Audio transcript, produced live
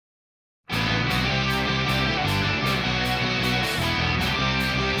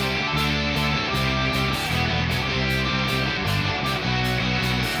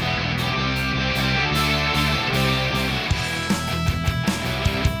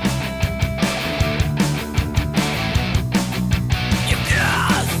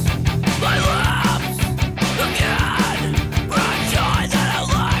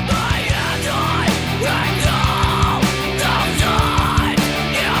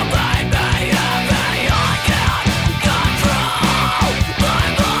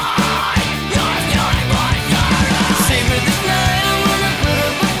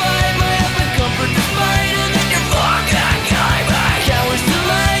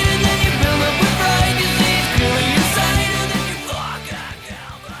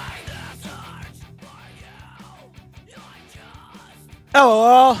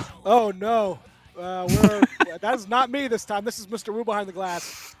Hello. Oh no, that is not me this time. This is Mr. Wu behind the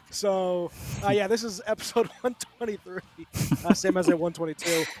glass. So yeah, this is episode 123, same as at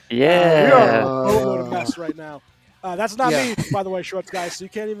 122. We are a boatload of mess right now. That's not me, by the way, shorts guys. So you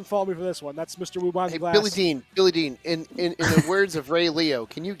can't even follow me for this one. That's Mr. Wu behind the glass. Billy Dean. In the words of Ray Leo,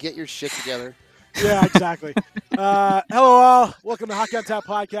 can you get your shit together? Yeah, exactly. Hello all. Welcome to Hockey on Tap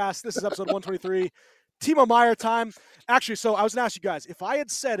podcast. This is episode 123. Timo Meier time. Actually, so I was going to ask you guys, if I had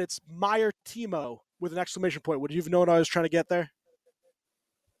said it's Meier Timo with an exclamation point, would you have known what I was trying to get there?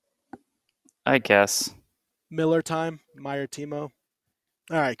 I guess. Miller time, Meier Timo.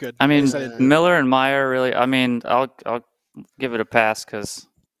 All right, good. I mean, Miller and Meier really. I mean, I'll give it a pass because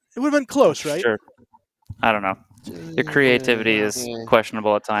it would have been close, right? Sure. I don't know. Your creativity is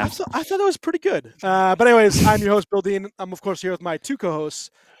questionable at times. I thought it was pretty good. But anyways, I'm your host, Bill Dean. I'm, of course, here with my two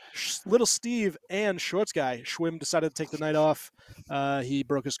co-hosts, Little Steve and Shorts Guy. Schwim decided to take the night off. He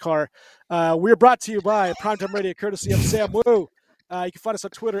broke his car. We're brought to you by Primetime Radio, courtesy of Sam Wu. You can find us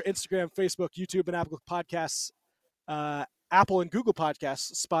on Twitter, Instagram, Facebook, YouTube, and Apple Podcasts, Apple and Google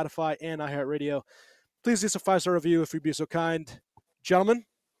Podcasts, Spotify, and iHeartRadio. Please leave us a 5-star review if you'd be so kind. Gentlemen,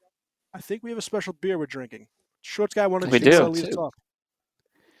 I think we have a special beer we're drinking. Shorts Guy, wanted to lead us off.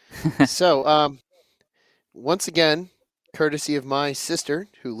 So, once again, courtesy of my sister,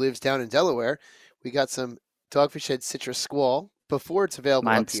 who lives down in Delaware, we got some Dogfish Head Citrus Squall before it's available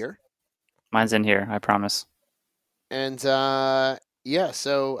up here. Mine's in here, I promise. And, so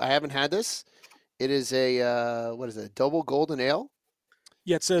I haven't had this. It is a, double golden ale?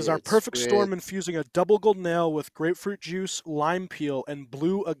 Yeah, it says our perfect storm infusing a double golden ale with grapefruit juice, lime peel, and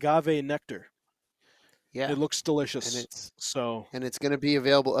blue agave nectar. Yeah. It looks delicious. And it's going to be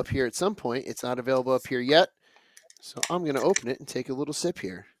available up here at some point. It's not available up here yet. So I'm going to open it and take a little sip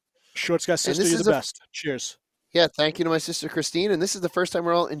here. Shorts Guy sister, you're the best. Cheers. Yeah, thank you to my sister Christine. And this is the first time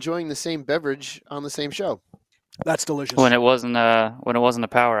we're all enjoying the same beverage on the same show. That's delicious. When it wasn't a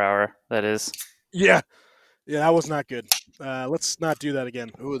power hour, that is. Yeah, that was not good. Let's not do that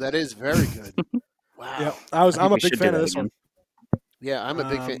again. Ooh, that is very good. Wow. Yeah, I'm a big fan of this one. Yeah, I'm a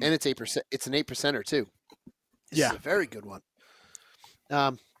big fan, and it's 8%. It's an 8%er too. This is a very good one.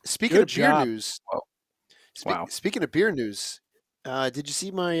 Speaking of beer news. Speaking of beer news, did you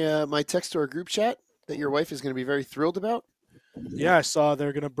see my text to our group chat that your wife is going to be very thrilled about? Yeah, I saw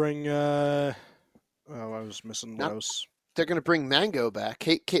they're going to bring. I was missing those. They're going to bring mango back.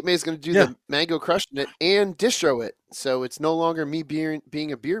 Kate May is going to do the mango crush in it and distro it, so it's no longer me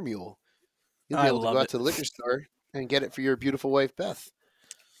being a beer mule. You'll be able to go out to the liquor store and get it for your beautiful wife, Beth.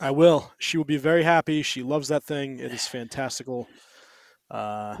 I will. She will be very happy. She loves that thing. It is fantastical.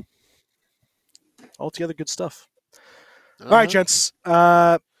 Altogether good stuff. All right, gents.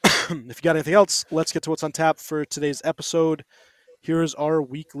 If you got anything else, let's get to what's on tap for today's episode. Here's our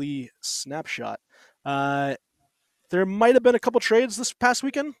weekly snapshot. There might have been a couple trades this past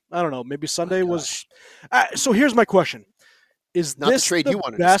weekend. I don't know. Maybe Sunday was. So here's my question: Is not this the trade the you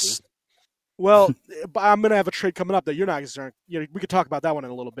wanted best? to see? Well, I'm going to have a trade coming up that you're not concerned. We could talk about that one in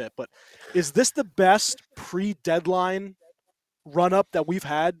a little bit. But is this the best pre-deadline run-up that we've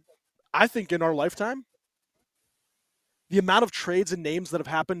had, I think, in our lifetime? The amount of trades and names that have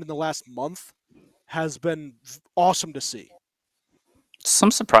happened in the last month has been awesome to see.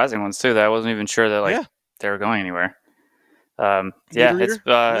 Some surprising ones, too, that I wasn't even sure that they were going anywhere.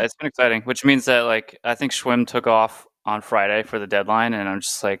 It's been exciting, which means that I think Schwim took off on Friday for the deadline, and I'm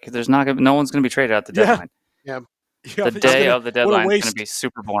just like, no one's going to be traded at the deadline. Yeah. The day of the deadline is going to be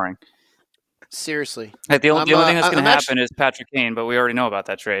super boring. Seriously. The only thing that's going to happen is Patrick Kane, but we already know about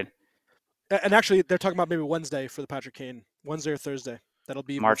that trade. And actually, they're talking about maybe Wednesday for the Patrick Kane. Wednesday or Thursday. That'll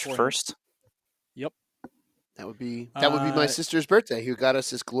be March 1st. Yep. That would be my sister's birthday, who got us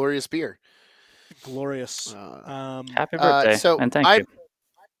this glorious beer. Glorious. Happy birthday, and thank you.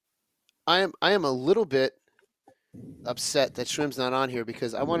 I am a little bit upset that Schwim's not on here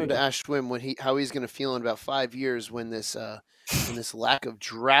because I wanted to ask Schwim how he's going to feel in about 5 years when this lack of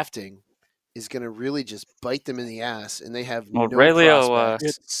drafting is going to really just bite them in the ass, and they have Ray Leo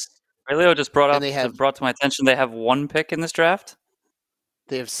just brought to my attention they have one pick in this draft.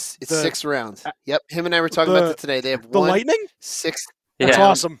 They have 6 rounds. Yep, him and I were talking about it today. They have the Lightning 6. That's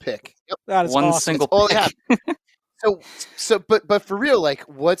awesome pick. Yep. That is one awesome. single all pick. they have. But for real,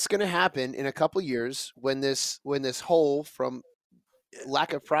 what's going to happen in a couple years when this hole from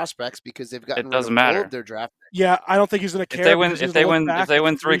lack of prospects because they've gotten rid of all of their draft? Yeah, I don't think he's going to care. If they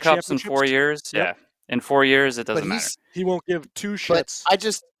win 3 cups in 4 years, in 4 years it doesn't matter. He won't give 2 shits.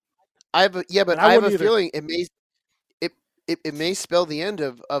 I have a feeling it may. it may spell the end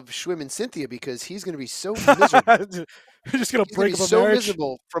of Schwim and Cynthia because he's going to be so miserable. He's just going to break up a so marriage.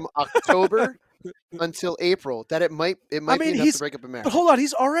 Miserable from October until April that it might be enough to break up a marriage. But hold on,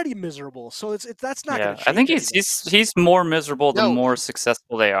 he's already miserable, so that's not going to change. I think he's more miserable the more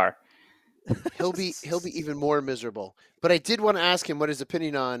successful they are. He'll be even more miserable. But I did want to ask him what his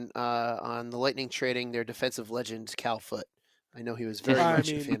opinion on the Lightning trading their defensive legend Cal Foote. I know he was very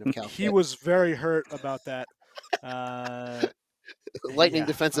much a fan of Cal Foote. He was very hurt about that. Lightning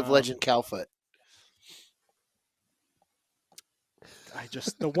defensive legend Cal Foote.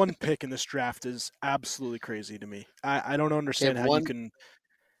 The one pick in this draft is absolutely crazy to me. I don't understand how you can.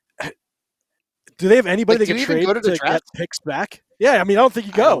 Do they have anybody they can trade to get picks back? Yeah, I don't think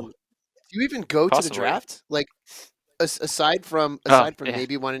you go. Do you even go to the draft? Like, aside from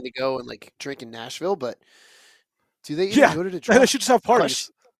maybe wanting to go and like drink in Nashville, but do they even go to the draft? They should just have parties.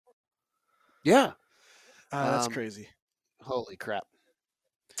 Yeah, that's crazy. Holy crap!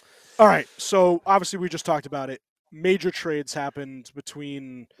 All right, so obviously we just talked about it. Major trades happened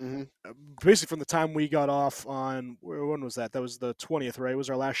between basically from the time we got off on when was that? That was the 20th, right? It was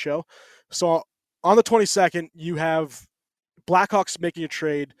our last show. So on the 22nd, you have Blackhawks making a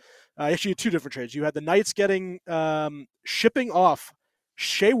trade. Actually, 2 different trades. You had the Knights getting shipping off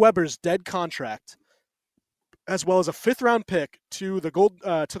Shea Weber's dead contract, as well as a 5th-round pick to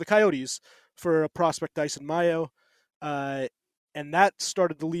the Coyotes for a prospect Dyson Mayo, and that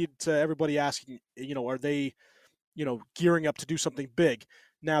started to lead to everybody asking, are they gearing up to do something big?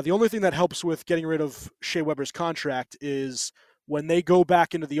 Now, the only thing that helps with getting rid of Shea Weber's contract is when they go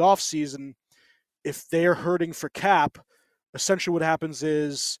back into the offseason, if they're hurting for cap, essentially what happens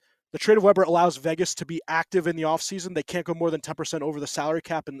is the trade of Weber allows Vegas to be active in the offseason. They can't go more than 10% over the salary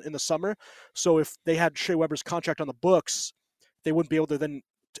cap in the summer. So if they had Shea Weber's contract on the books, they wouldn't be able to then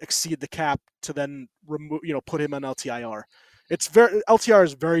exceed the cap to then put him on LTIR. LTR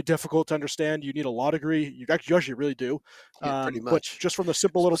is very difficult to understand. You need a law degree. You actually really do. Pretty much. But just from the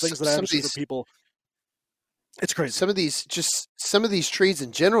simple little things that I understand for people, it's crazy. Some of these trades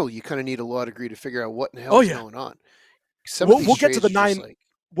in general, you kind of need a law degree to figure out what in the hell is going on. We'll get to the 9.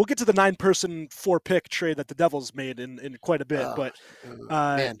 We'll get to the 9-person 4-pick trade that the Devils made in quite a bit.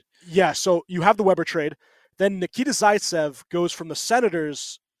 So you have the Weber trade. Then Nikita Zaitsev goes from the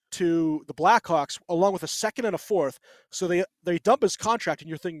Senators to the Blackhawks along with a 2nd and a 4th. So they dump his contract, and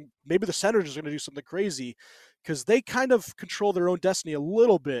you're thinking maybe the Senators are going to do something crazy because they kind of control their own destiny a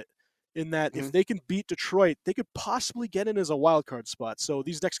little bit in that if they can beat Detroit, they could possibly get in as a wild card spot. So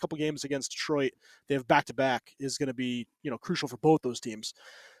these next couple games against Detroit, they have back-to-back, is going to be crucial for both those teams.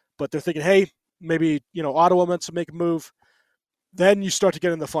 But they're thinking, hey, maybe Ottawa meant to make a move. Then you start to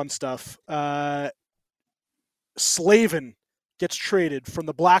get into the fun stuff. Slavin gets traded from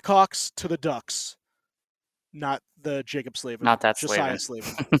the Blackhawks to the Ducks. Not the Jacob Slavin. Not that Josiah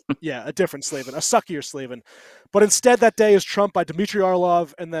Slavin. Yeah, a different Slavin. A suckier Slavin. But instead that day is trumped by Dmitry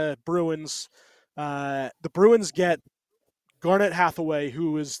Orlov and the Bruins. The Bruins get Garnet Hathaway,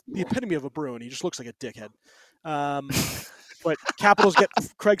 who is the epitome of a Bruin. He just looks like a dickhead. But Capitals get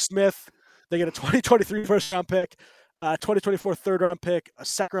Craig Smith. They get a 2023 first-round pick, 2024 third-round pick, a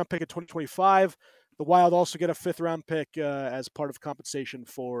second-round pick in 2025. The Wild also get a 5th-round pick as part of compensation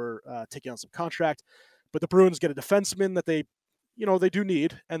for taking on some contract. But the Bruins get a defenseman that they do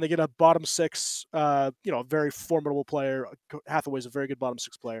need, and they get a bottom 6, a very formidable player. Hathaway's a very good bottom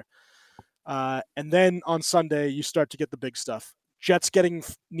 6 player. And then on Sunday, you start to get the big stuff. Jets getting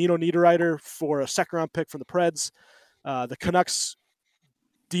Nino Niederreiter for a 2nd-round pick from the Preds. The Canucks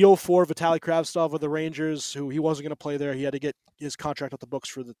deal for Vitaly Kravtsov with the Rangers, who he wasn't going to play there. He had to get his contract off the books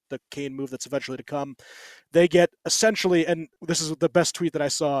for the Kane move that's eventually to come. They get essentially, and this is the best tweet that I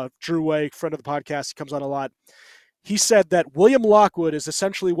saw, Drew Way, friend of the podcast, he comes on a lot. He said that William Lockwood is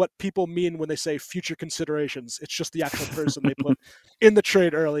essentially what people mean when they say future considerations. It's just the actual person they put in the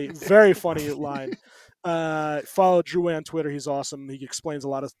trade early. Very funny line. Follow Drew Way on Twitter. He's awesome. He explains a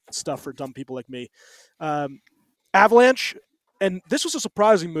lot of stuff for dumb people like me. Avalanche, and this was a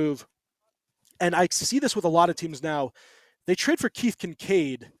surprising move, and I see this with a lot of teams now. They trade for Keith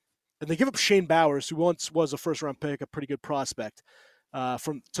Kincaid, and they give up Shane Bowers, who once was a first-round pick, a pretty good prospect,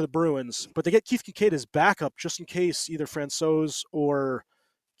 to the Bruins. But they get Keith Kincaid as backup just in case either Francouz or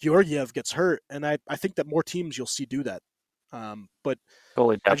Georgiev gets hurt, and I think that more teams you'll see do that. But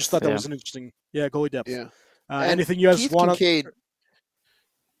goalie depth, I just thought that was an interesting, goalie depth. Yeah. Anything you guys want to?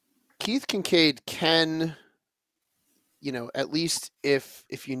 Keith Kincaid can, at least if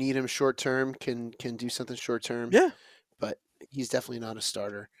you need him short term, can do something short term. Yeah. But he's definitely not a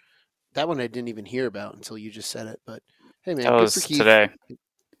starter. That one I didn't even hear about until you just said it. But hey, man, that was today.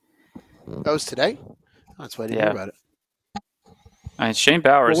 That was today? Oh, that's why I didn't hear about it. I mean, Shane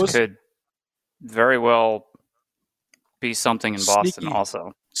Bowers could very well be something in Boston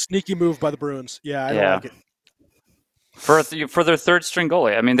also. Sneaky move by the Bruins. Yeah, I don't like it. For their third string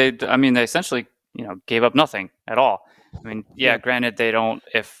goalie. I mean they essentially, gave up nothing at all. I mean, granted they don't,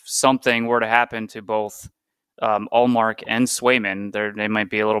 if something were to happen to both Ullmark and Swayman, they might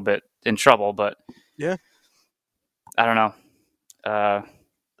be a little bit in trouble, but yeah. I don't know.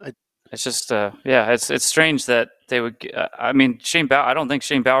 It's just it's strange that they would I mean, I don't think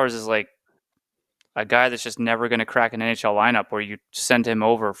Shane Bowers is like a guy that's just never going to crack an NHL lineup where you send him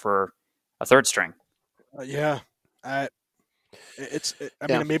over for a third string. Yeah. I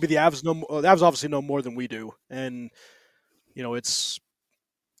mean, maybe the Avs know. The Avs obviously know more than we do, and it's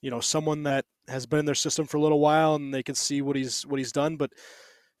someone that has been in their system for a little while, and they can see what he's done. But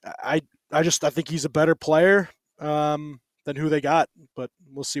I think he's a better player than who they got. But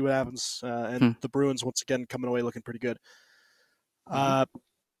we'll see what happens. And the Bruins once again coming away looking pretty good.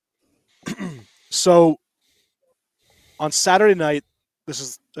 So on Saturday night, this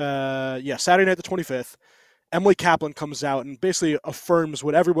is Saturday night the 25th. Emily Kaplan comes out and basically affirms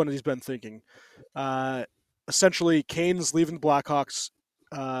what everyone has been thinking. Essentially, Kane's leaving the Blackhawks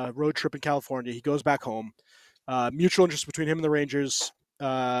road trip in California. He goes back home. Mutual interest between him and the Rangers,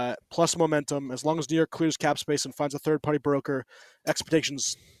 plus momentum. As long as New York clears cap space and finds a third-party broker,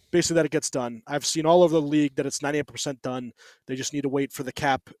 expectations basically that it gets done. I've seen all over the league that it's 98% done. They just need to wait for the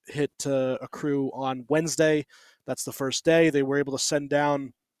cap hit to accrue on Wednesday. That's the first day. They were able to send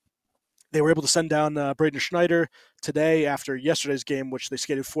down Braden Schneider today after yesterday's game, which they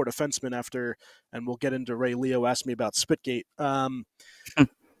skated 4 defensemen after, and we'll get into Ray Leo asked me about Spitgate.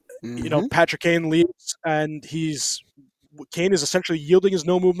 Patrick Kane leaves, and Kane is essentially yielding his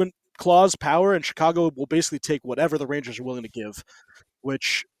no movement clause power, and Chicago will basically take whatever the Rangers are willing to give,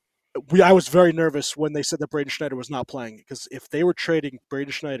 which I was very nervous when they said that Braden Schneider was not playing, because if they were trading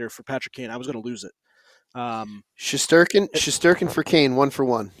Braden Schneider for Patrick Kane, I was going to lose it. Shesterkin for Kane,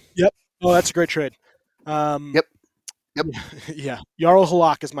 1-for-1. Yep. Oh, that's a great trade. Yep. Yeah. Jarl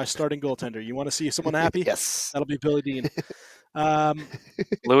Halak is my starting goaltender. You want to see someone happy? Yes. That'll be Billy Dean.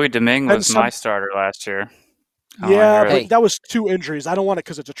 Louis Domingue was my starter last year. But that was 2 injuries. I don't want it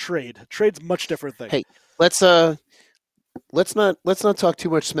because it's a trade. Trade's a much different thing. Hey, let's not talk too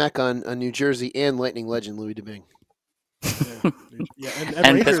much smack on New Jersey and Lightning legend Louis Domingue.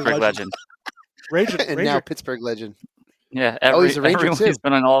 And Pittsburgh legend. Ranger. Now Pittsburgh legend. Yeah, he's a Ranger too. He's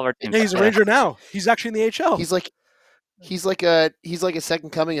been on all of our teams. Yeah, he's a Ranger now. He's actually in the HL. He's like a second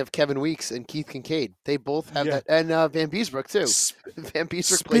coming of Kevin Weeks and Keith Kincaid. They both have that, and Van Beesbrook too. Van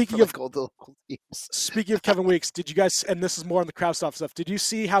Beesbrook played for the local teams. Speaking of Kevin Weeks, did you guys? And this is more on the Kravtsov stuff. Did you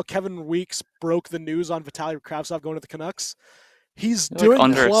see how Kevin Weeks broke the news on Vitaly Kravtsov going to the Canucks? He's doing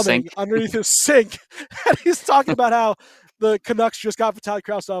plumbing underneath his sink, and he's talking about how the Canucks just got Vitaly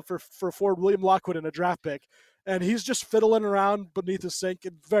Kravtsov for Ford William Lockwood in a draft pick. And he's just fiddling around beneath his sink.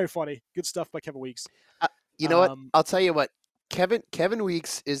 Very funny. Good stuff by Kevin Weeks. You know what? I'll tell you what. Kevin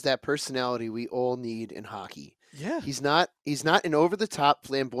Weeks is that personality we all need in hockey. Yeah. He's not an over-the-top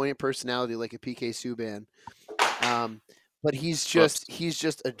flamboyant personality like a PK Subban. But he's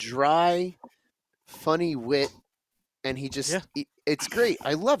just a dry, funny wit, and it's great.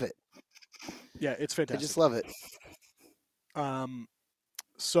 I love it. Yeah, it's fantastic. I just love it.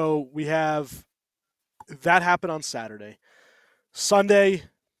 So we have that happened on Saturday. Sunday,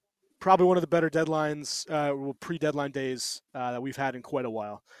 probably one of the better deadlines, pre-deadline days that we've had in quite a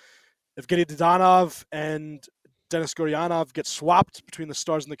while. Evgeny Dadonov and Denis Gurianov get swapped between the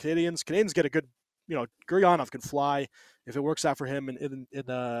Stars and the Canadiens. Canadiens get a good, Gurianov can fly. If it works out for him in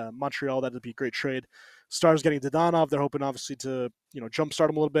Montreal, that would be a great trade. Stars getting Dadonov. They're hoping, obviously, to, jumpstart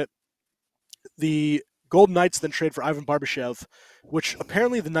him a little bit. The Golden Knights then trade for Ivan Barbashev, which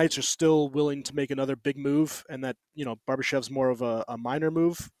apparently the Knights are still willing to make another big move, and that, Barbashev's more of a minor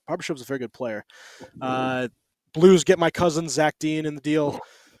move. Barbashev's a very good player. Blues get my cousin, Zach Dean, in the deal.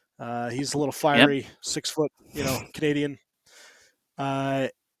 He's a little fiery, 6 foot, Canadian.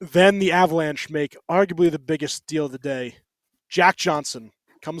 Then the Avalanche make arguably the biggest deal of the day. Jack Johnson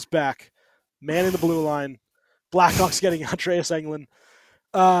comes back, man in the blue line. Blackhawks getting Andreas Englund.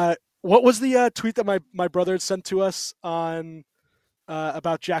 What was the tweet that my brother had sent to us on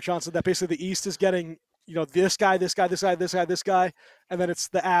about Jack Johnson? That basically the East is getting, this guy, and then it's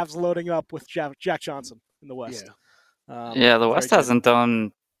the Avs loading up with Jack Johnson in the West. Yeah, the West hasn't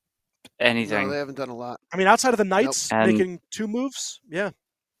done anything. No, they haven't done a lot. I mean, outside of the Knights making 2 moves, yeah.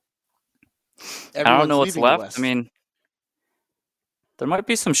 I don't know what's left. I mean, there might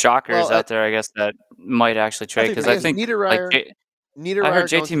be some shockers out there, I guess, that might actually trade, because I think Niederreiter. I heard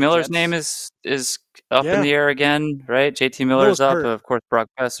JT Miller's name is up in the air again, right? JT Miller's up, of course. Brock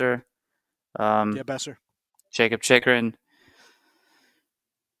Besser. Besser. Jacob Chikrin.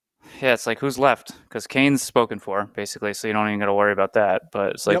 Yeah, it's like who's left? Because Kane's spoken for, basically, so you don't even got to worry about that.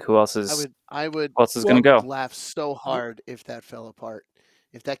 But it's like who else is? Who else is going to go? Laugh so hard if that fell apart.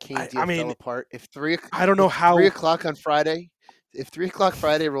 If that Kane deal fell apart. If I don't know how 3 o'clock on Friday. If 3 o'clock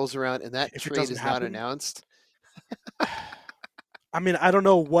Friday rolls around and that trade is not announced. I mean, I don't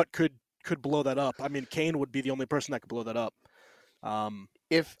know what could blow that up. I mean, Kane would be the only person that could blow that up.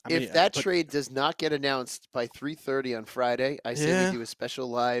 If that trade does not get announced by 3:30 on Friday, I say we do a special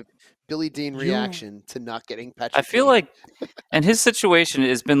live Billy Dean reaction to not getting Patrick. I feel like, and his situation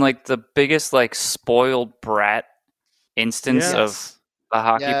has been like the biggest like spoiled brat instance of a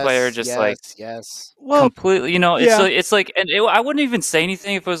hockey player, just completely. You know, it's like, and I wouldn't even say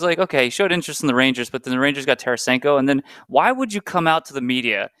anything if it was like, okay, he showed interest in the Rangers, but then the Rangers got Tarasenko, and then why would you come out to the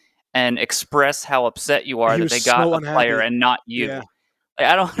media and express how upset you are that they got a player and not you? Yeah. Like,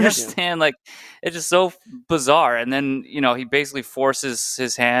 I don't understand. Like, it's just so bizarre. And then, you know, he basically forces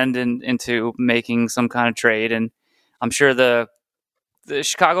his hand into making some kind of trade. And I'm sure the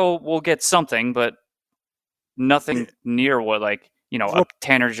Chicago will get something, but nothing near what, like, you know, a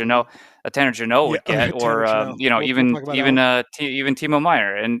Tanner Jeannot would get, or you know, even Timo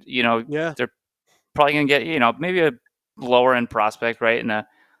Meier. And, you know, they're probably gonna get, you know, maybe a lower end prospect, right, in a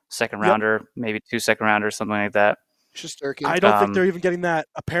second rounder, maybe 2 second rounders, something like that. I don't think they're even getting that.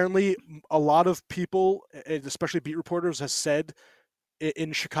 Apparently, a lot of people, especially beat reporters, has said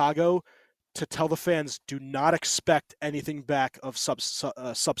in Chicago to tell the fans, do not expect anything back of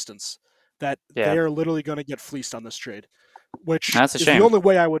substance. That they are literally going to get fleeced on this trade, which that's a shame. The only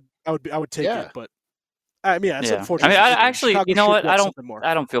way I would take it. But I mean, it's unfortunate. I mean, I actually, Chicago, you know what? I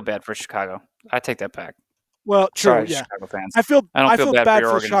don't feel bad for Chicago. I take that back. Well, true. Sorry, Chicago fans. I feel bad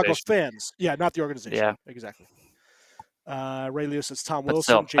for the Chicago fans. Yeah, not the organization. Yeah, exactly. Ray Lewis says Tom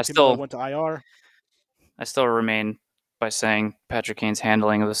Wilson. JT Miller went to IR. I still remain by saying Patrick Kane's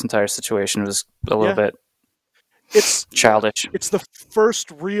handling of this entire situation was a little bit childish. It's the first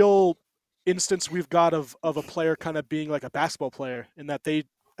real instance we've got of a player kind of being like a basketball player in that they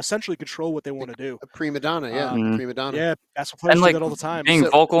essentially control what they want to do. A prima donna, prima donna. Yeah, basketball players do that all the time. Being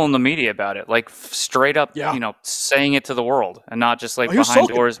vocal in the media about it, like straight up, you know, saying it to the world and not just like behind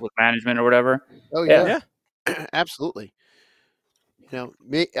doors with management or whatever. Oh yeah. Absolutely. You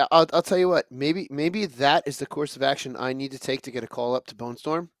know, I'll tell you what. Maybe that is the course of action I need to take to get a call up to Bone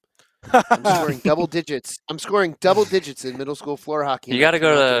Storm. I'm scoring double digits. I'm scoring double digits in middle school floor hockey. You got to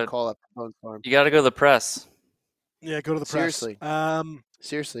go to call up to Bone Storm. You got to go to the press. Yeah, go to the press.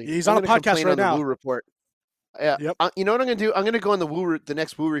 Seriously. He's on a podcast right now. The Woo Report. Yeah. Yep. You know what I'm going to do? I'm going to go on the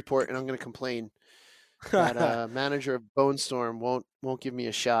next Woo Report, and I'm going to complain that manager of Bone Storm won't give me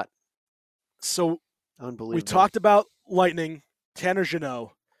a shot. So unbelievable. We talked about Lightning, Tanner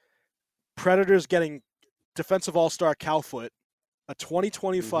Jeannot, Predators getting defensive all-star Cal Foote, a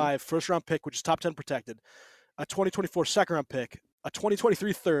 2025 first-round pick, which is top 10 protected, a 2024 second-round pick, a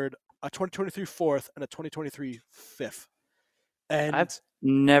 2023 third, a 2023 fourth, and a 2023 fifth. And I've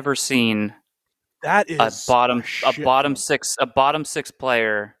never seen that is a bottom six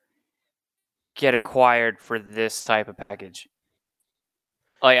player get acquired for this type of package.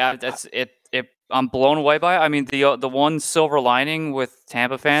 Like I'm blown away by it. I mean, the one silver lining with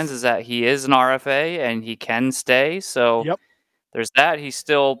Tampa fans is that he is an RFA and he can stay. So there's that. He's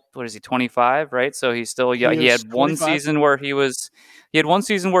still, what is he, 25, right? So he's still young. He had 25. One season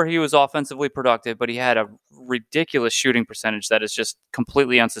where he was offensively productive, but he had a ridiculous shooting percentage that is just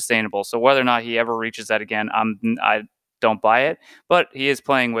completely unsustainable. So whether or not he ever reaches that again, I don't buy it. But he is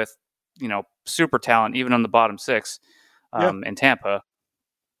playing with, you know, super talent, even on the bottom six in Tampa.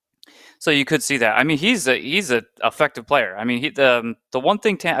 So you could see that. I mean, he's a effective player. I mean, the one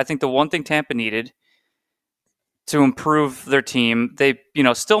thing Tampa needed to improve their team, they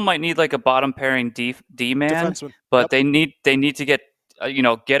still might need like a bottom pairing D man, but they need to get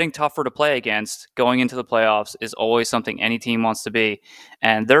getting tougher to play against going into the playoffs is always something any team wants to be,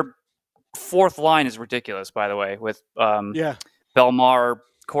 and their fourth line is ridiculous, by the way, with Belmar,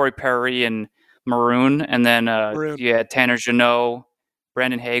 Corey Perry, and Maroon, and then you had Tanner Jeannot,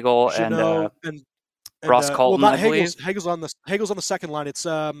 Brandon Hagel, and Ross Colton. Well, not Hagel's on the second line. It's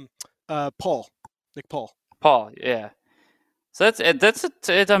Nick Paul. Paul, yeah. So that's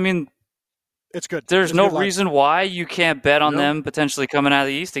it. I mean, it's good. There's no reason why you can't bet on them potentially coming out of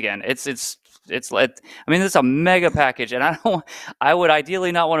the East again. It's like, I mean, it's a mega package, and I would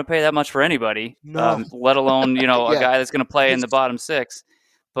ideally not want to pay that much for anybody, let alone a guy that's going to play in the bottom six.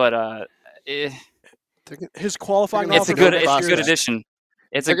 But his qualifying. It's a good addition.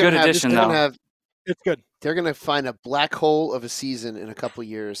 It's a good addition, though. It's good. They're going to find a black hole of a season in a couple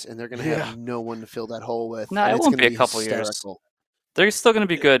years, and they're going to have no one to fill that hole with. No, it won't be a couple years. They're still going to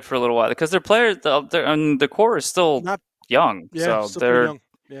be good for a little while because their players, the core is still young. Yeah, so they're young.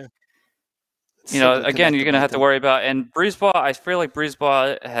 Yeah. Again, you're going to have to worry about. And Brisebois, I feel like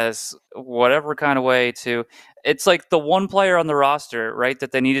Brisebois has whatever kind of way to. It's like the one player on the roster, right,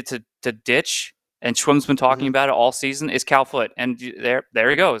 that they needed to ditch. And Schwimm's been talking about it all season. Is Cal Foote, and there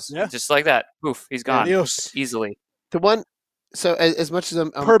he goes, just like that. Poof, he's gone easily. The one. So as much as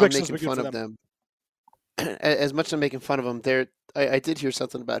I'm making fun of them, as much as I'm making fun of them, I did hear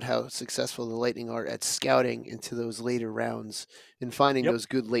something about how successful the Lightning are at scouting into those later rounds and finding those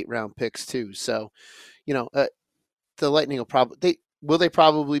good late round picks too. So, the Lightning will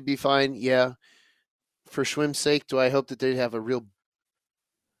probably be fine. Yeah. For Schwimm's sake, do I hope that they have a real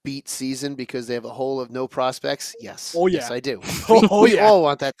beat season because they have a hole of no prospects? Yes. Oh yeah. Yes, I do. We all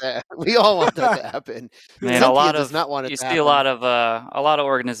want that to happen. Man, you see a lot of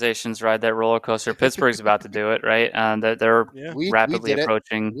organizations ride that roller coaster. Pittsburgh's about to do it, right? And they're rapidly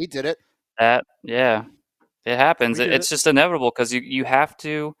approaching. We did it. That it happens. It's just inevitable because you have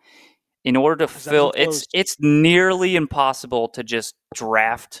to, in order to fill. It's nearly impossible to just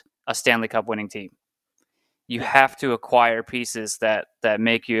draft a Stanley Cup winning team. You have to acquire pieces that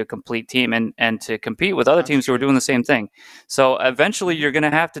make you a complete team and to compete with other teams who are doing the same thing. So eventually you're going to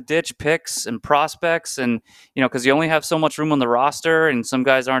have to ditch picks and prospects and, because you only have so much room on the roster and some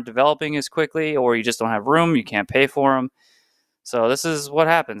guys aren't developing as quickly or you just don't have room. You can't pay for them. So this is what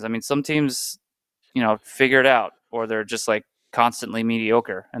happens. I mean, some teams, figure it out or they're just like constantly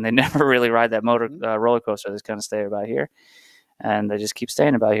mediocre and they never really ride that roller coaster. They just kind of stay about here and they just keep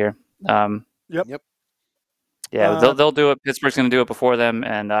staying about here. Yep. Yeah, they'll do it. Pittsburgh's going to do it before them,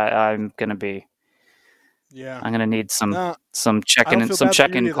 and I'm going to be. Yeah. I'm going to need some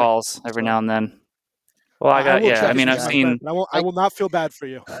check-in calls every now and then. Well, I've seen. I will not feel bad for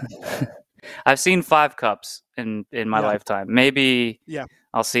you. I've seen 5 cups in my lifetime. Maybe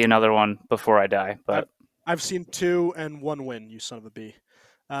I'll see another one before I die. But I've seen 2 and 1 win. You son of a b.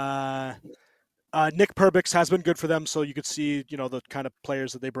 Nick Perbix has been good for them, so you could see the kind of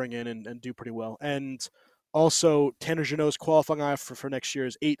players that they bring in and do pretty well. And also, Tanner Jeannot's qualifying offer for next year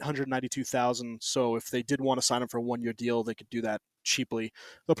is $892,000. So if they did want to sign him for a 1-year deal, they could do that cheaply.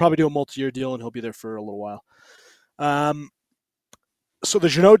 They'll probably do a multi-year deal, and he'll be there for a little while. So the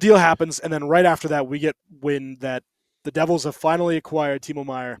Jeannot deal happens, and then right after that, we get wind that the Devils have finally acquired Timo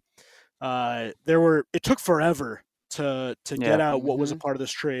Meier. It took forever to get out what was a part of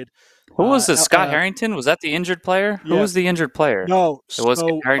this trade. Who was this? Scott Harrington? Was that the injured player? Who was the injured player? No, it was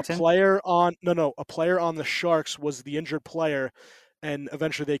Harrington. A player on the Sharks was the injured player, and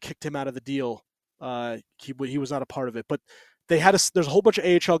eventually they kicked him out of the deal. He was not a part of it, but they had there's a whole bunch of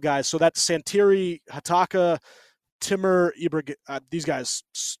AHL guys. So that's Santeri, Hataka, Timur, these guys.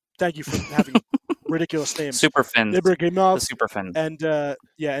 Thank you for having ridiculous names. Super Fins. Ibrahimov, the Super Fins.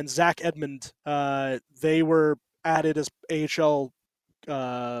 And Zach Edmund. They were added as AHL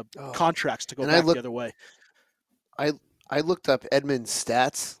contracts to go back the other way. I looked up Edmund's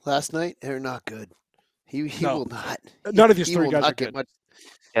stats last night. They're not good. He will not. None of these 3 guys are good.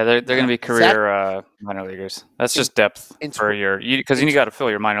 Yeah, they're going to be career minor leaguers. That's just depth for because you got to fill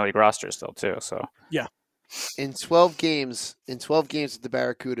your minor league roster still too. So yeah. In 12 games with the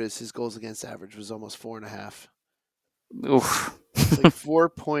Barracudas, his goals against average was almost 4.5. Oof. It's like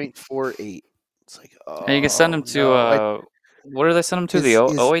 4.48. It's like, and you can send him to what do they send him to? The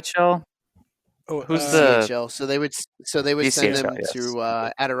OHL? Who's the ECHL? So they would ECHL, send them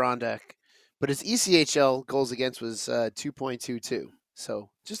to Adirondack, but his ECHL goals against was 2.22. So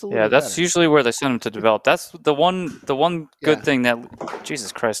just a little. Yeah, that's better. Usually where they send them to develop. That's the one good thing that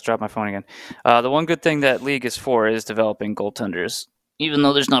Jesus Christ, dropped my phone again. The one good thing that league is for is developing goaltenders. Even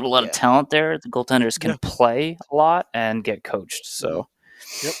though there's not a lot of talent there, the goaltenders can play a lot and get coached. So,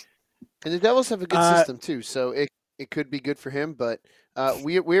 yep. And the Devils have a good system too, so it could be good for him. But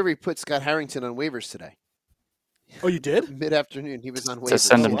we already put Scott Harrington on waivers today. Oh, you did? Mid-afternoon, he was on waivers. To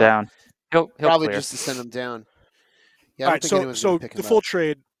send him down. He'll probably clear. just to send him down. Yeah, all right, so the full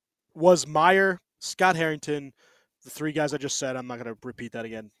trade was Meier, Scott Harrington, the 3 guys I just said. I'm not going to repeat that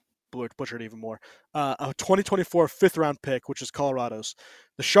again. Butchered even more. A 2024 5th-round pick, which is Colorado's.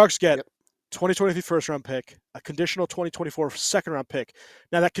 The Sharks get 2023 first-round pick, a conditional 2024 second-round pick.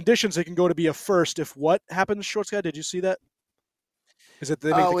 Now, that conditions it can go to be a first if what happens, Shorts guy? Did you see that? Is it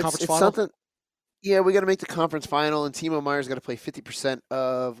they make the conference final? Something. Yeah, we got to make the conference final, and Timo Meier's got to play 50%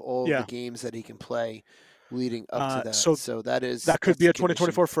 of all the games that he can play leading up to that. So that could be a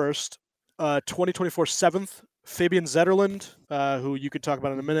 2024 first. 2024 7th, Fabian Zetterlund, who you could talk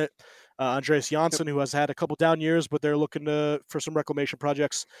about in a minute. Andreas Janssen, who has had a couple down years, but they're looking for some reclamation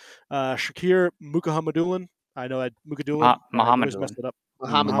projects. Shakir Mukhamadullin. I know that Mukhamadullin. I always messed it up.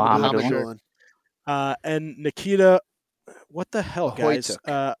 Mukhamadullin. And Nikita. What the hell, guys?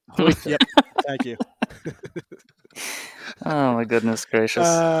 Yep. Thank you. Oh my goodness gracious.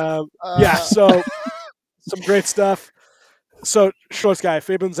 Yeah. So some great stuff. So Shorts guy,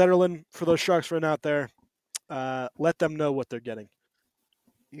 Fabian Zetterlund, for those Sharks right out there, let them know what they're getting.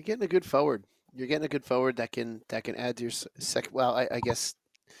 You're getting a good forward. You're getting a good forward that can add to your second. Well, I guess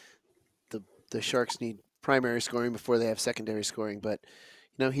the Sharks need primary scoring before they have secondary scoring, but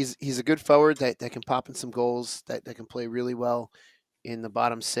he's a good forward that can pop in some goals, that can play really well in the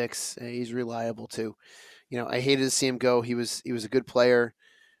bottom six. He's reliable too. I hated to see him go. He was a good player,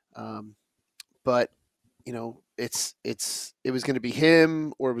 but it was going to be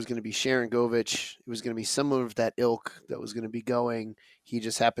him or it was going to be Sharon Govich. It was going to be someone of that ilk that was going to be going. He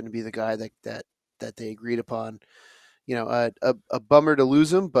just happened to be the guy that they agreed upon. A bummer to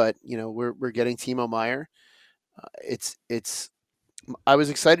lose him, but we're getting Timo Meier. I was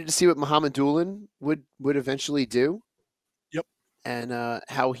excited to see what Mukhamadullin would eventually do. Yep. And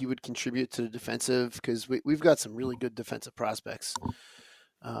how he would contribute to the defensive, because we've got some really good defensive prospects.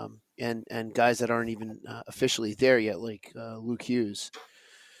 And guys that aren't even officially there yet, like Luke Hughes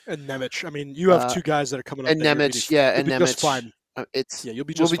and Nemec. I mean, you have two guys that are coming up. And Nemec, and Nemec, just fine. You'll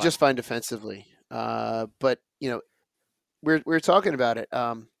be we'll be just fine defensively. But we're talking about it.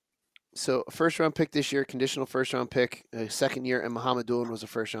 So a first round pick this year, conditional first round pick, second year, and Mukhamadullin was a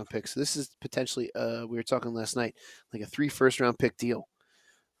first round pick. So this is potentially we were talking last night, like a 3 first round pick deal.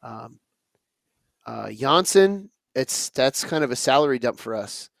 Janssen, that's kind of a salary dump for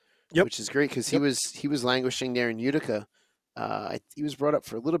us, which is great because he was languishing there in Utica. He was brought up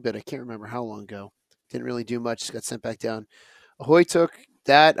for a little bit. I can't remember how long ago. Didn't really do much. Just got sent back down. Ahoy took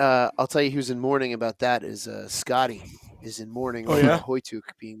that. I'll tell you who's in mourning about that is Scotty is in mourning over Hoytuk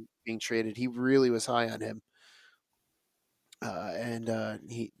being traded. He really was high on him, and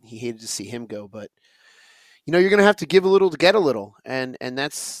he hated to see him go. But you're going to have to give a little to get a little, and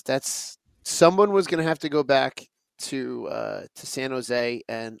that's someone was going to have to go back to San Jose,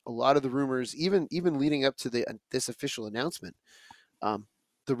 and a lot of the rumors, even leading up to this official announcement,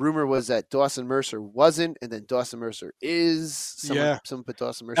 the rumor was that Dawson Mercer wasn't, and then Dawson Mercer is. Someone put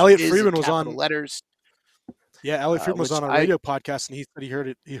Dawson Mercer. Elliot Friedman was on letters. Yeah, Elliot Friedman was on a radio podcast, and he said he heard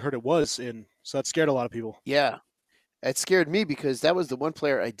it. He heard it was in, so that scared a lot of people. Yeah, it scared me because that was the one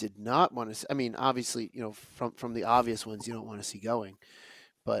player I did not want to see. I mean, obviously, from the obvious ones, you don't want to see going.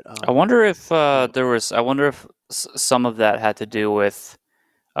 But I wonder if there was. I wonder if some of that had to do with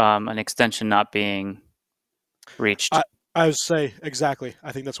an extension not being reached. I would say exactly.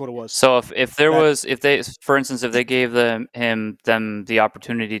 I think that's what it was. So if they gave them the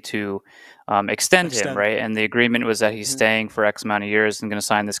opportunity to extend him, right, and the agreement was that he's staying for X amount of years and going to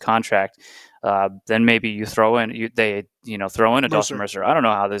sign this contract, then maybe you throw in a Dawson Mercer. I don't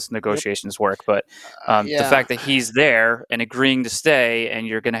know how this negotiations work, but the fact that he's there and agreeing to stay, and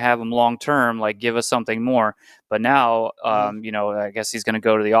you're going to have him long term, like give us something more. But now, I guess he's going to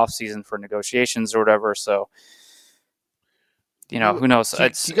go to the off season for negotiations or whatever. So. Who knows?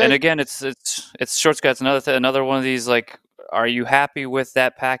 And again, it's Shorts Guy. It's another one of these, like, are you happy with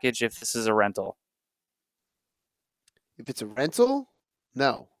that package if this is a rental? If it's a rental,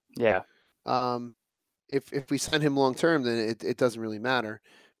 no. Yeah. If we sign him long term, then it doesn't really matter.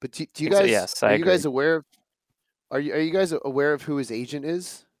 But do you guys? Yes, are you guys aware of? Are you guys aware of who his agent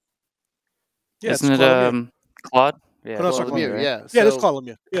is? Yeah, isn't it Claude? Yeah, Claude Lemieux. Right? Yeah, it's Claude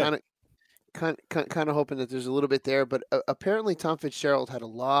Lemieux. Yeah. Kind of hoping that there's a little bit there, but apparently Tom Fitzgerald had a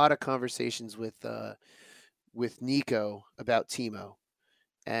lot of conversations with Nico about Timo,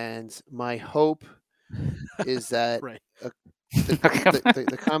 and my hope is that right.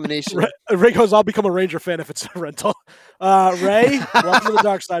 the combination. Ray goes, "I'll become a Ranger fan if it's a rental." Ray, welcome to the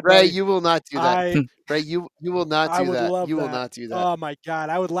dark side. Ray, buddy. You will not do that. Ray, you will not do that. You will not do that. Oh my God,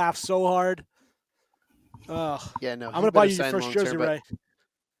 I would laugh so hard. Yeah, no. I'm gonna buy you your first jersey, Ray.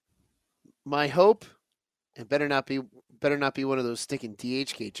 My hope, it better not be one of those stinking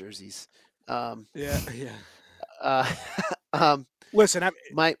DHK jerseys. Yeah. Listen,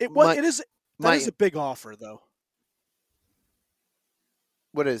 it is a big offer, though.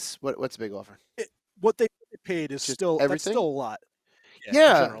 What's a big offer? What they paid is still everything? That's still a lot.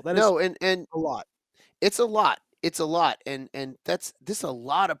 Yeah. And a lot. It's a lot. It's a lot, and this is a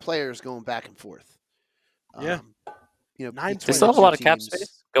lot of players going back and forth. Yeah. They still have a lot of cap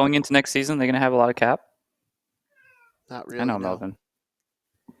space going into next season. They're going to have a lot of cap. Not really. I know, Melvin.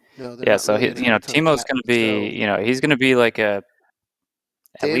 Yeah, so really Timo's going to be, he's going to be like at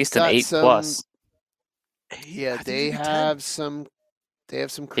least an 8 plus. Yeah, they have some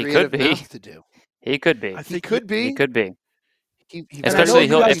creative math to do. He could be. He could be. He could be. Especially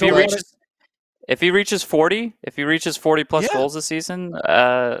if he reaches 40, plus goals this season.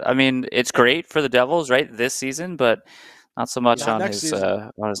 I mean, it's great for the Devils, right, this season, but not so much on his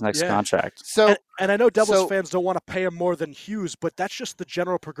next contract. So, and I know Devils fans don't want to pay him more than Hughes, but that's just the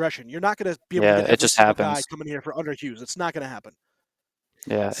general progression. You're not going to be able to get every single guy coming here for under Hughes. It's not going to happen.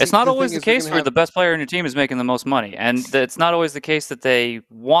 Yeah, it's not always the case where the best player in your team is making the most money, and it's not always the case that they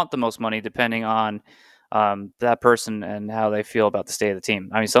want the most money, depending on that person and how they feel about the state of the team.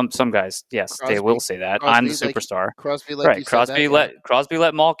 I mean, some guys, yes, Crosby, they will say that I'm the superstar. Crosby, Crosby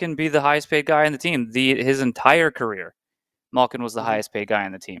let Malkin be the highest paid guy in the team. His entire career, Malkin was the highest paid guy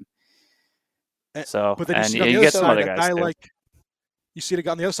in the team. So, but then you get some other guys too. You see it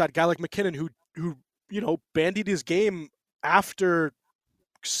on the other side, a guy like McKinnon who bandied his game after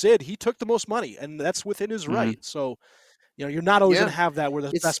Sid. He took the most money, and that's within his right. So, you're not always going to have that where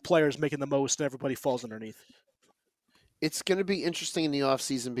the best player is making the most and everybody falls underneath. It's going to be interesting in the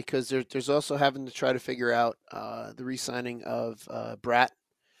offseason because there's also having to try to figure out the re-signing of Bratt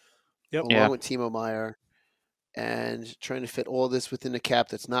along with Timo Meier and trying to fit all this within a cap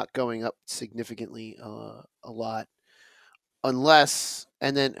that's not going up significantly a lot. Unless,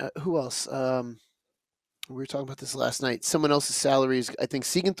 and then who else? We were talking about this last night. Someone else's salaries. I think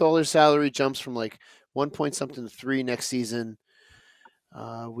Siegenthaler's salary jumps from like 1 point something to 3 next season.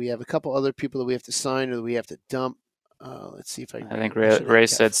 We have a couple other people that we have to sign or that we have to dump. Let's see if I think Ray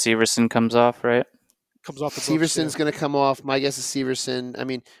said Severson comes off, right? Comes off the Severson's going to come off. My guess is Severson. I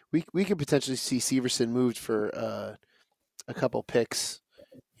mean, we could potentially see Severson moved for a couple picks.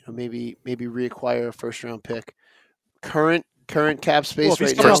 Maybe reacquire a first round pick. Current cap space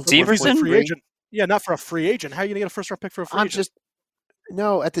right now. Severson, free agent. Yeah, not for a free agent. How are you going to get a first round pick for a free agent?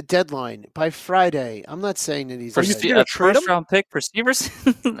 No, at the deadline by Friday. I'm not saying that he's a first round pick for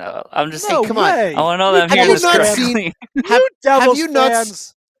Severson. No, I'm just saying. Come on, I want to know that I'm hearing this.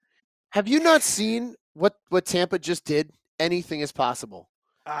 Have you not seen what Tampa just did? Anything is possible.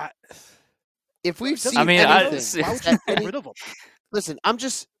 If we've seen anything, why would you get rid of him? Listen, I'm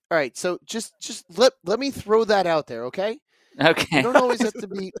just all right. So just let me throw that out there, okay? Okay. You don't always have to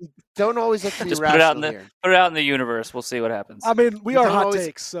be. Just rational put it out in the universe. We'll see what happens. I mean, we are hot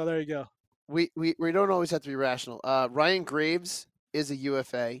takes, so there you go. We don't always have to be rational. Ryan Graves is a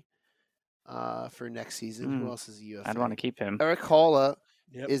UFA for next season. Who else is a UFA? I'd want to keep him. Eric Haula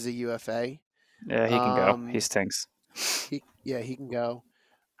is a UFA. Yeah, he can go. He stinks. He can go.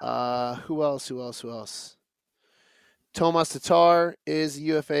 Who else? Tomas Tatar is a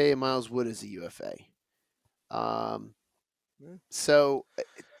UFA, and Miles Wood is a UFA. So,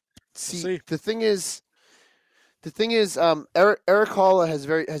 the thing is, Eric Haula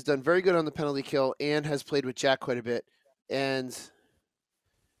has done very good on the penalty kill and has played with Jack quite a bit. And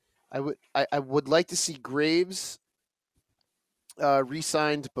I would like to see Graves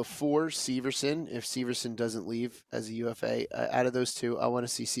re-signed before Severson. If Severson doesn't leave as a UFA, out of those two, I want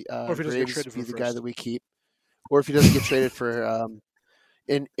to see Graves be the guy that we keep, or if he doesn't get traded for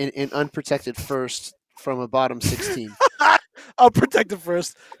in unprotected first from a bottom 16. Unprotected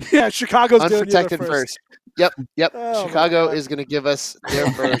first. Yeah, Chicago's unprotected first. Yep. Oh, Chicago is going to give us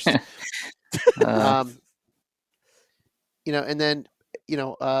their first. And then,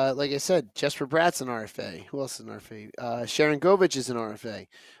 like I said, Jesper Bratt's an RFA. Who else is an RFA? Sharon Govich is an RFA.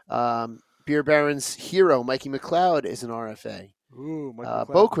 Beer Baron's hero, Mikey McLeod, is an RFA. Ooh,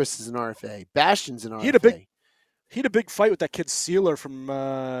 Boquist is an RFA. Bastion's an RFA. He had a big fight with that kid Sealer from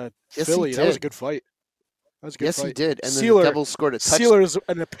Philly. That was a good fight. Yes, he did. And then the Devils scored a touchdown. Sealer is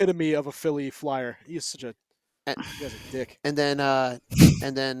an epitome of a Philly Flyer. He's such a he's a dick. And then damn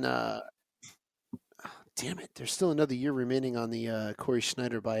it, there's still another year remaining on the Corey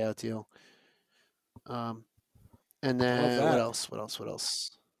Schneider buyout deal. And then what else?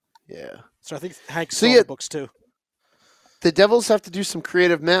 Yeah. So I think Hank's saw the books too. The Devils have to do some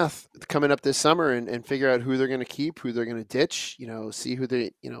creative math coming up this summer and figure out who they're going to keep, who they're going to ditch. See who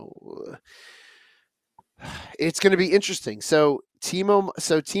they It's going to be interesting. So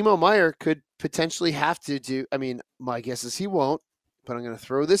Timo Meier could potentially have to do. I mean, my guess is he won't, but I'm going to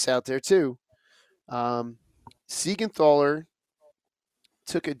throw this out there too. Siegenthaler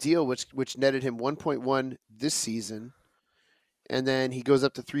took a deal which netted him 1.1 this season, and then he goes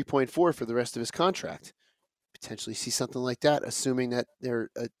up to 3.4 for the rest of his contract. Potentially see something like that, assuming that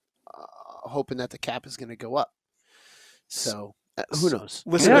they're hoping that the cap is going to go up. So who knows?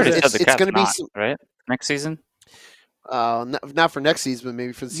 Listen, it's going to be right next season. Not for next season, but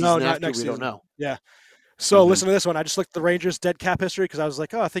maybe for the season after. We don't know. Yeah. So listen to this one. I just looked at the Rangers' dead cap history because I was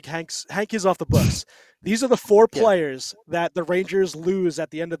like, I think Hank is off the books. These are the 4 players that the Rangers lose at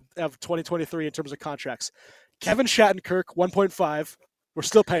the end of 2023 in terms of contracts. Kevin Shattenkirk, 1.5. We're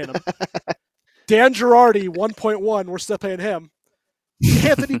still paying him. Dan Girardi, 1.1. We're still paying him.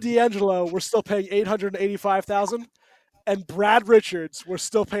 Anthony DeAngelo, we're still paying $885,000. And Brad Richards, we're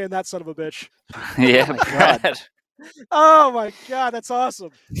still paying that son of a bitch. Yeah, oh Brad. Oh my God, that's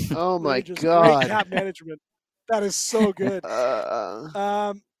awesome. Oh my God. Great cap management. That is so good.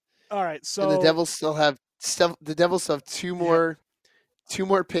 All right, so and the Devils still have 2 more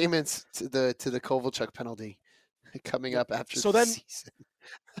payments to the Kovalchuk penalty coming up after the season.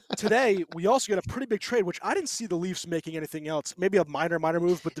 Today, we also get a pretty big trade, which I didn't see the Leafs making anything else. Maybe a minor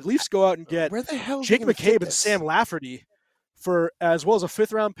move, but the Leafs go out and get Jake McCabe and Sam Lafferty for as well as a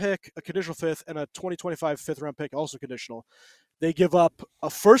 5th-round pick, a conditional 5th, and a 2025 5th-round pick, also conditional. They give up a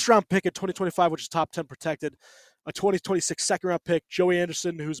 1st-round pick in 2025, which is top 10 protected, a 2026 2nd-round pick, Joey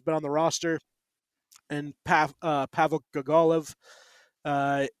Anderson, who's been on the roster, and Pavel Gogolov.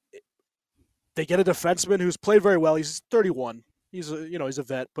 They get a defenseman who's played very well. He's 31. He's a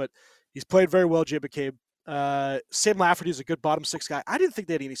vet, but he's played very well, Jake McCabe. Sam Lafferty is a good bottom 6 guy. I didn't think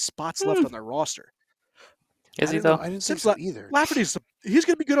they had any spots left on their roster. Is he though? I didn't think so either. Lafferty's he's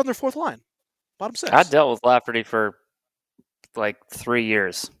going to be good on their 4th line, bottom 6. I dealt with Lafferty for like 3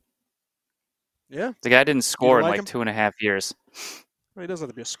 years. Yeah, the guy didn't score in like 2.5 years. Well, he doesn't have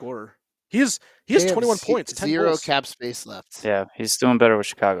to be a scorer. He has 21 points, 10 0 goals. cap space left. Yeah, he's doing better with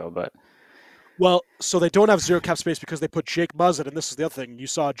Chicago, but. Well, so they don't have 0 cap space because they put Jake Muzzin, and this is the other thing. You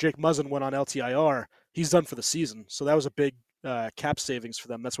saw Jake Muzzin went on LTIR. He's done for the season, so that was a big cap savings for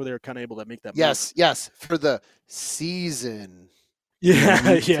them. That's where they were kind of able to make that move. Yes, for the season. Yeah.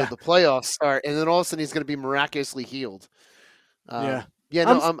 So the playoffs start, and then all of a sudden he's going to be miraculously healed. I'm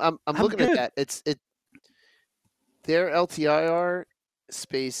looking at that. Their LTIR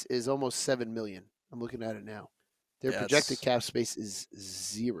space is almost $7 million. I'm looking at it now. Their projected cap space is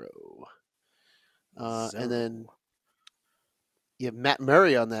 0. And then you have Matt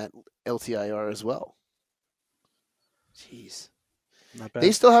Murray on that LTIR as well. Jeez, not bad.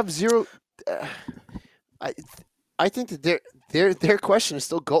 They still have 0. I think that their question is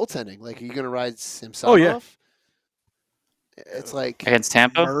still goaltending. Like, are you going to ride Samsonov? Oh yeah. It's like against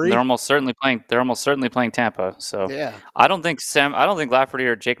Tampa. Murray? They're almost certainly playing Tampa. So yeah. I don't think Lafferty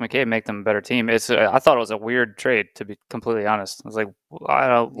or Jake McCabe make them a better team. I thought it was a weird trade, to be completely honest. I was like, I don't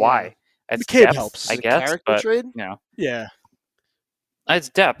know why. It's McCabe depth, helps. I guess. But, trade? Yeah. It's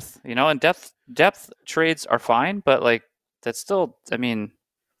depth, and depth trades are fine, but like that's still. I mean,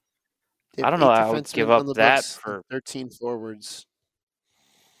 I don't know. I would give up that for 13 forwards.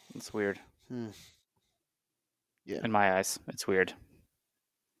 It's weird. Yeah, in my eyes, it's weird.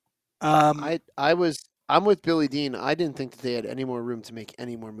 I'm with Billy Dean. I didn't think that they had any more room to make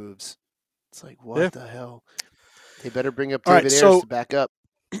any more moves. It's like, what the hell? They better bring up David Ayres to back up.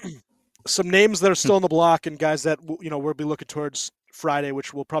 Some names that are still on the block and guys that we'll be looking towards Friday,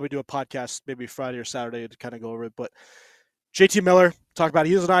 which we'll probably do a podcast maybe Friday or Saturday to kind of go over it. But JT Miller, talk about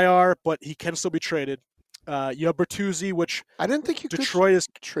he is an IR, but he can still be traded. You have Bertuzzi, which I didn't think Detroit is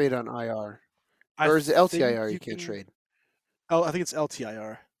trade on IR. Or is it LTIR you can't trade? Oh, I think it's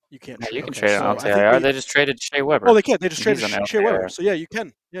LTIR. You can't trade. You can trade on LTIR. They just traded Shea Weber. Oh, they can. They just traded Shea Weber. So, yeah, you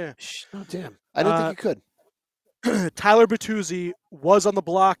can. Yeah. Oh, damn. I didn't think you could. Tyler Bertuzzi was on the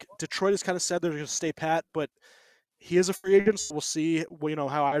block. Detroit has kind of said they're going to stay pat, but he is a free agent, so we'll see how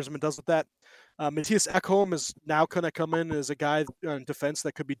Yzerman does with that. Matthias Ekholm is now going to come in as a guy in defense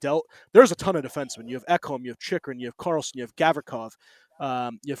that could be dealt. There's a ton of defensemen. You have Ekholm, you have Chychrun, you have Karlsson, you have Gavrikov,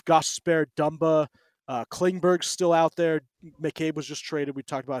 you have Gosper, Dumba, Klingberg's still out there. McCabe was just traded. We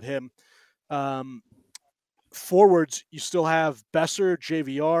talked about him. Forwards, you still have Besser,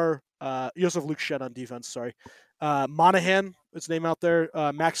 JVR. You also have Luke Shen on defense, sorry. Monahan, his name out there.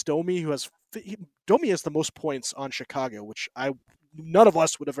 Max Domi, Domi has the most points on Chicago, which none of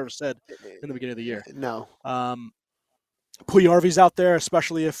us would have ever said in the beginning of the year. No. Puyarvi's out there,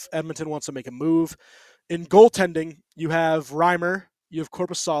 especially if Edmonton wants to make a move. In goaltending, you have Reimer, you have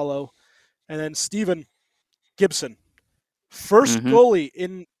Korpisalo, and then Steven Gibson. First goalie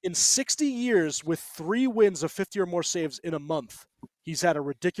in 60 years with 3 wins of 50 or more saves in a month. He's had a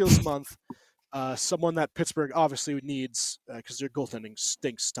ridiculous month. Someone that Pittsburgh obviously needs because their goaltending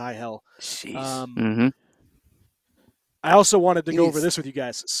stinks to high hell. I also wanted to go over this with you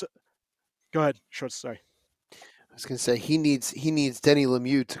guys. So, go ahead, Shorts. Sorry. I was going to say he needs Denny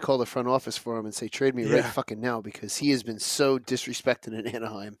Lemieux to call the front office for him and say trade me right fucking now because he has been so disrespected in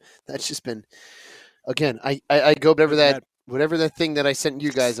Anaheim. That's just been Again, I go whatever that thing that I sent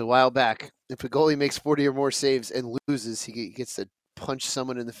you guys a while back. If a goalie makes 40 or more saves and loses, he gets to punch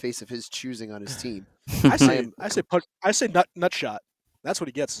someone in the face of his choosing on his team. I say nut shot. That's what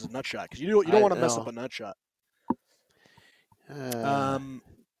he gets is a nut shot because you don't want to mess up a nut shot.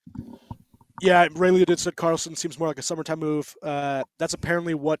 Yeah, Ray Liotta said Karlsson seems more like a summertime move. That's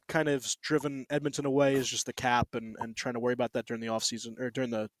apparently what kind of driven Edmonton away is just the cap and trying to worry about that during the offseason or during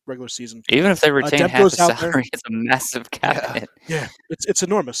the regular season. Even if they retain half the salary, it's a massive cap hit. Yeah, it's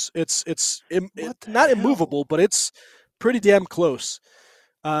enormous. It's not immovable, but it's pretty damn close.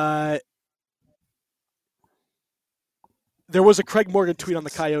 There was a Craig Morgan tweet on the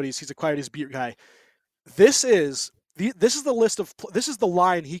Coyotes. He's a Coyotes beat guy. This is the list of this is the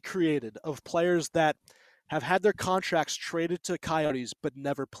line he created of players that have had their contracts traded to Coyotes but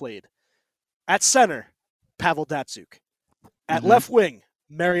never played. At center, Pavel Datsyuk. At left wing,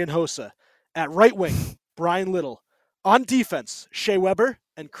 Marian Hossa. At right wing, Brian Little. On defense, Shea Weber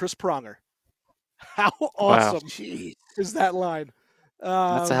and Chris Pronger. How awesome is that line?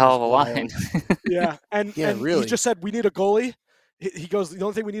 That's a hell of a line. Yeah, and really. He just said we need a goalie. He goes, the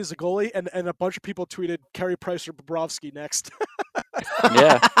only thing we need is a goalie, and a bunch of people tweeted Carey Price or Bobrovsky next.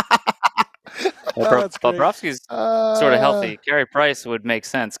 Yeah. Bobrovsky's sort of healthy. Carey Price would make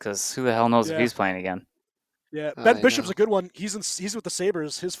sense because who the hell knows if he's playing again? Yeah, Ben Bishop's a good one. He's with the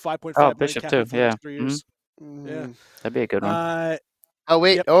Sabres. His 5.5 million Bishop cap too. For Yeah. 3 years. Yeah, that'd be a good one. Oh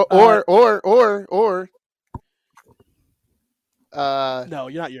wait, yep. or. No,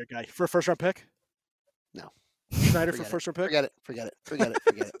 you're not your guy for a first round pick. No. Schneider for first round pick. Forget it.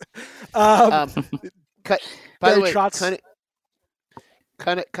 By the way,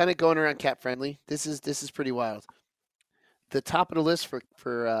 kind of going around cap friendly. This is pretty wild. The top of the list for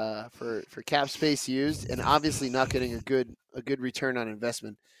cap space used and obviously not getting a good return on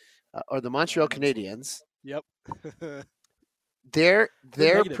investment are the Montreal Canadiens. Yep. Their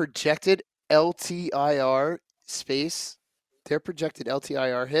projected LTIR space, their projected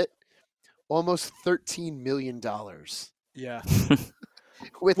LTIR hit, almost $13 million. Yeah.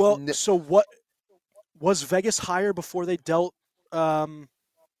 So what was Vegas higher before they dealt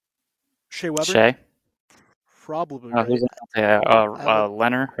Shea Weber? Shea? Probably.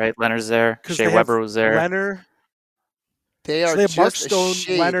 Leonard, right? Leonard's there. Shea Weber was there. Leonard. They are have Mark Stone,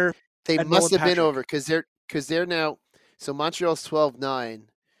 Leonard. They must have been over because they're now. So Montreal's 12.9.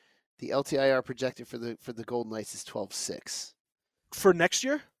 The LTIR projected for the Golden Knights is 12.6. For next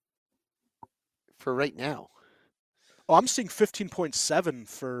year? For right now. Oh, I'm seeing 15.7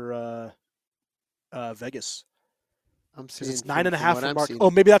 for Vegas. I'm seeing it's 9.5 for Mark. Oh,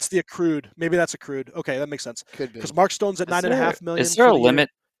 maybe that's the accrued. Maybe that's accrued. Okay, that makes sense. Could be because Mark Stone's at 9.5 million. Is there a limit?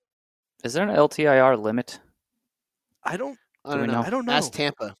 Is there an LTIR limit? I don't know. Ask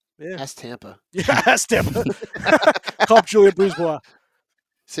Tampa. Yeah. Ask Tampa. Yeah, ask Tampa. Call up Julien Brisebois.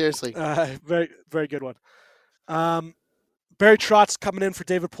 Seriously. Very, very good one. Barry Trotz coming in for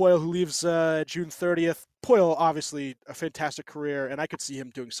David Poile, who leaves June 30th. Poile, obviously, a fantastic career, and I could see him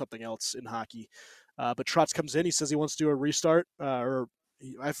doing something else in hockey. But Trotz comes in. He says he wants to do a restart, I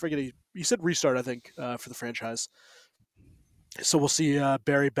forget. He said restart, I think, for the franchise. So we'll see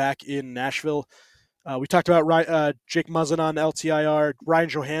Barry back in Nashville. We talked about Jake Muzzin on LTIR. Ryan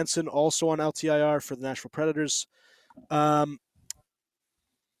Johansson also on LTIR for the Nashville Predators.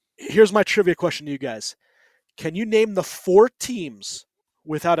 Here's my trivia question to you guys. Can you name the 4 teams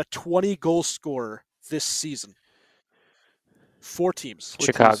without a 20-goal scorer this season? 4 teams.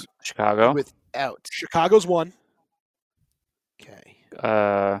 Chicago. Without. Chicago's 1.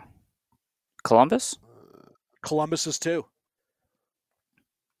 Okay. Columbus? Columbus is 2.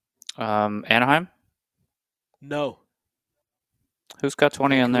 Anaheim? No. Who's got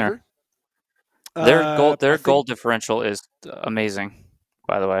 20 in there? Their goal differential is amazing,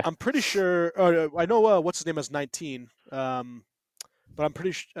 by the way. I'm pretty sure. I know what's his name has 19, but I'm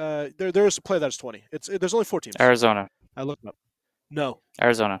pretty sure there's a player that's 20. There's only 4 teams. Arizona. I looked up. No.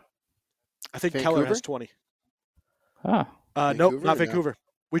 Arizona. I think Vancouver? Keller has 20. Oh. Nope, not Vancouver.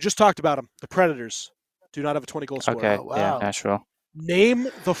 We just talked about them. The Predators do not have a 20-goal scorer. Okay. Oh, wow. Yeah, Nashville. Name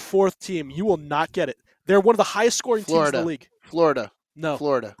the 4th team. You will not get it. They're one of the highest scoring teams in the league. Florida. No.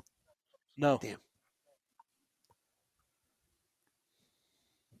 Florida. No. Damn.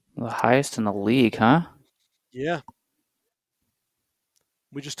 The highest in the league, huh? Yeah.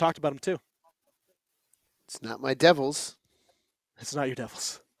 We just talked about them too. It's not my Devils. It's not your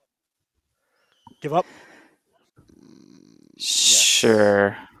Devils. Give up?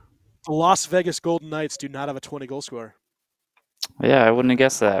 Sure. The Las Vegas Golden Knights do not have a 20-goal scorer. Yeah, I wouldn't have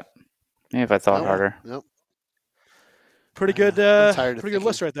guessed that. Maybe if I thought harder. Nope. Pretty good. Pretty good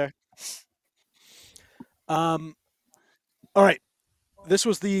list right there. All right. This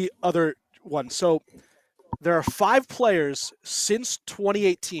was the other one. So there are 5 players since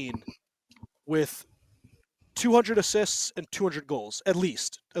 2018 with 200 assists and 200 goals, at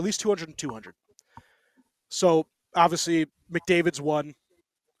least 200 and 200. So obviously McDavid's one.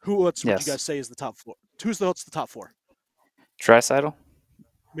 What you guys say is the top 4? What's the top 4? Draisaitl.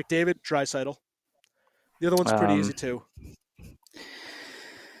 McDavid, Draisaitl. The other one's pretty easy too.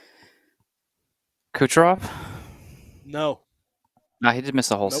 Kucherov? No. No, he did miss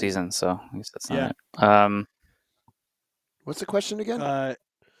the whole season, so I guess that's not it. What's the question again?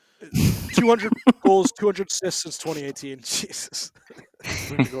 200 goals, 200 assists since 2018. Jesus.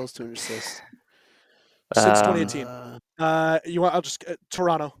 200 goals, 200 assists. Since 2018. I'll just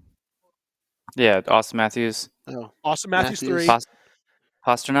Toronto. Yeah, Austin Matthews. Oh, Austin Matthews 3.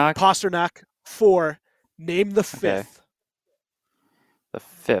 Pastrnak 4. Name the 5th. Okay. The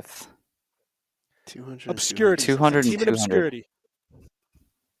 5th. 200. Obscurity. 200. Team in obscurity.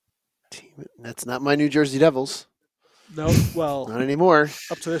 That's not my New Jersey Devils. No, well, not anymore.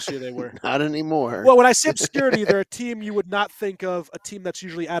 Up to this year, they were. Not anymore. Well, when I say obscurity, they're a team you would not think of, a team that's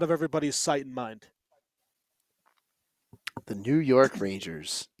usually out of everybody's sight and mind. The New York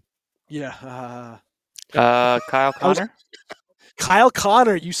Rangers. Yeah. Kyle Connor. Kyle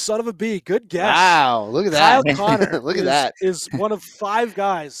Connor, you son of a bee. Good guess. Wow, look at that. Kyle Connor look at that. Is one of 5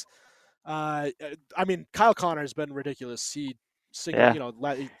 guys. I mean, Kyle Connor has been ridiculous. He, in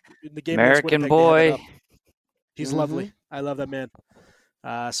the game. American boy. He's lovely. I love that man.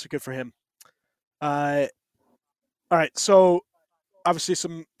 So good for him. All right. So obviously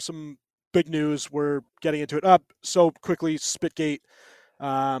some big news. We're getting into it. So quickly, Spitgate.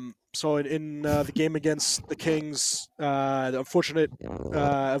 So in the game against the Kings, the unfortunate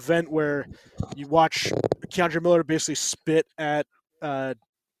event where you watch Keandre Miller basically spit at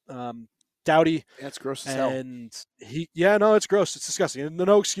Doughty. That's gross as hell. And it's gross. It's disgusting. And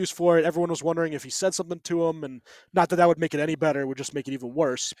no excuse for it. Everyone was wondering if he said something to him, and not that would make it any better. It would just make it even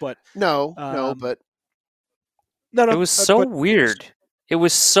worse. But no. It was so weird. It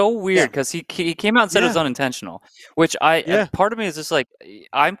was so weird because he came out and said it was unintentional, which part of me is just like,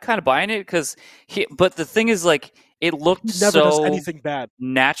 I'm kind of buying it because but the thing is, like, it looked he never does anything bad.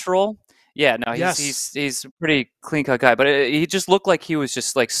 Natural. Yeah, no, he's a pretty clean-cut guy, but he just looked like he was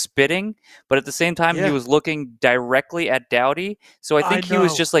just like spitting, but at the same time he was looking directly at Doughty. So I think he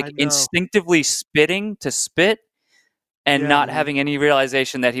was just like instinctively spitting to spit and not having any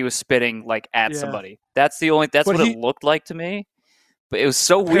realization that he was spitting like at somebody. That's what it looked like to me. But it was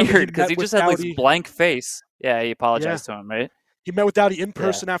so weird because he just had like this blank face. Yeah, he apologized to him, right? He met with Doughty in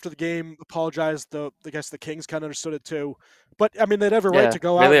person after the game, apologized. I guess the Kings kind of understood it too. But I mean, they'd have a right to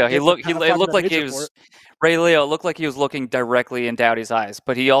go out. It looked like he was Ray Leo. Looked like he was looking directly in Doughty's eyes,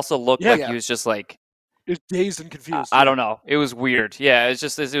 but he also looked like he was just like he was dazed and confused. I don't know. It was weird. Yeah,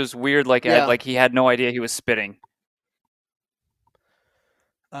 it was weird. Like he had no idea he was spitting.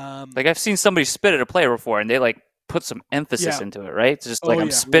 Like I've seen somebody spit at a player before, and they like put some emphasis into it, right? It's just like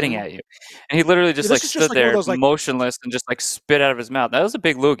I'm spitting at you, and he literally just like stood there motionless and just like spit out of his mouth. That was a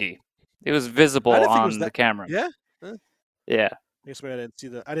big loogie. It was visible on the camera. Yeah. Yeah. I guess I didn't see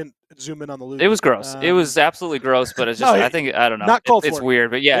that. I didn't zoom in on the loogie. It was gross. It was absolutely gross, but it's just I don't know. It's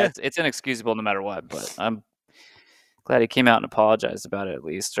weird, but it's inexcusable no matter what. But I'm glad he came out and apologized about it at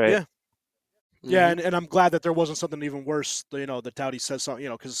least, right? Yeah. Yeah, and I'm glad that there wasn't something even worse. That Doughty says something.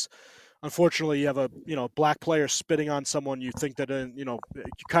 Because unfortunately, you have a black player spitting on someone. You think that you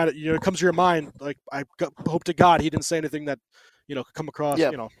kind of it comes to your mind like I hope to God he didn't say anything that could come across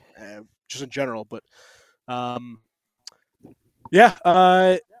just in general. But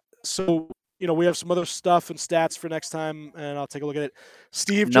so we have some other stuff and stats for next time, and I'll take a look at it.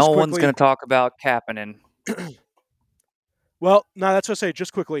 Steve, just quickly, one's going to talk about Kapanen. Well, no, that's what I say.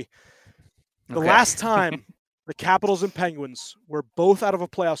 Just quickly, the last time the Capitals and Penguins were both out of a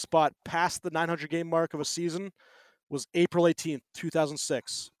playoff spot past the 900 game mark of a season was April 18th,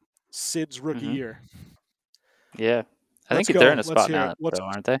 2006, Sid's rookie year. Yeah. I think they're in a spot now,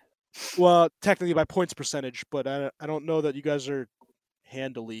 aren't they? Well, technically by points percentage, but I don't know that you guys are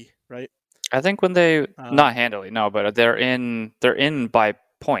handily, right? I think when they not handily, no, but they're in by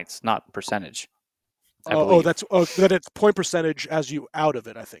points, not percentage. That it's point percentage as you out of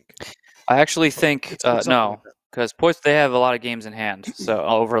it, I think. I actually think no, because points they have a lot of games in hand, so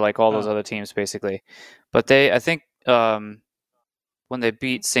over like all those other teams basically. But I think when they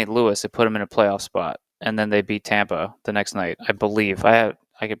beat St. Louis, it put them in a playoff spot, and then they beat Tampa the next night, I believe. I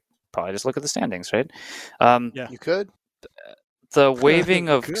could probably just look at the standings, right? You could. The waiving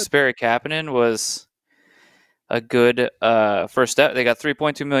of Kasperi Kapanen was a good first step. They got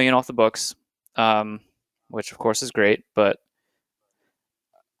 $3.2 million off the books. which of course is great, but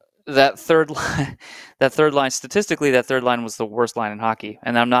that third line, statistically, that third line was the worst line in hockey.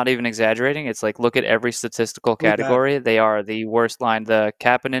 And I'm not even exaggerating. It's like, look at every statistical category. They are the worst line. The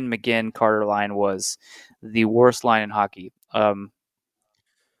Kapanen, McGinn, Carter line was the worst line in hockey. I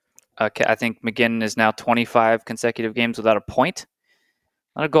think McGinn is now 25 consecutive games without a point.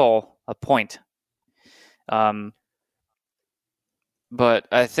 Not a goal, a point. But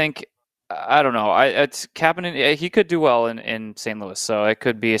I think, I don't know. It's Kapanen. He could do well in St. Louis, so it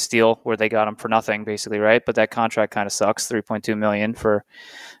could be a steal where they got him for nothing, basically, right? But that contract kind of sucks, $3.2 million for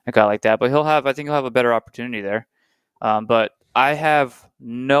a guy like that. But I think he'll have a better opportunity there. But I have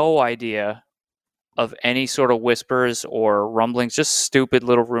no idea of any sort of whispers or rumblings, just stupid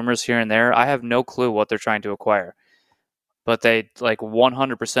little rumors here and there. I have no clue what they're trying to acquire, but they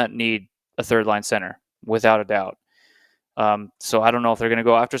 100% need a third line center without a doubt. So I don't know if they're going to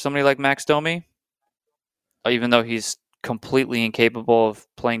go after somebody like Max Domi, even though he's completely incapable of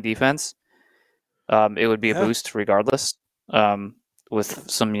playing defense. It would be a boost regardless.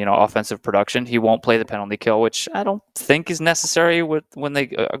 With some, offensive production, he won't play the penalty kill, which I don't think is necessary when they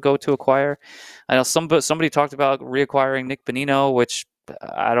go to acquire. I know somebody talked about reacquiring Nick Bonino, which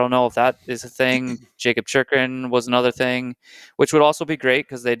I don't know if that is a thing. Jacob Chychrun was another thing, which would also be great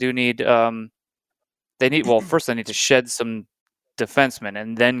because they do need. First they need to shed some defensemen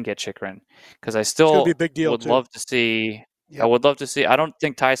and then get Chychrun, because I still would love to see. Yep. I would love to see. I don't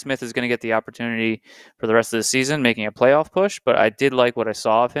think Ty Smith is going to get the opportunity for the rest of the season making a playoff push, but I did like what I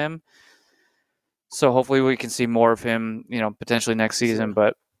saw of him. So hopefully we can see more of him, potentially next season.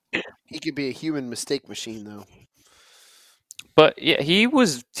 But he could be a human mistake machine, though. But yeah, he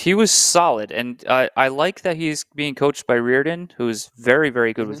was solid, and I like that he's being coached by Reardon, who's very,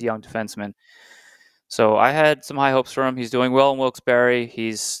 very good with young defensemen. So I had some high hopes for him. He's doing well in Wilkes-Barre.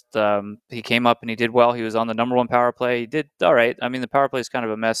 He came up and he did well. He was on the number one power play. He did all right. I mean, the power play is kind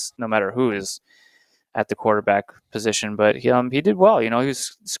of a mess no matter who is at the quarterback position, but he did well. He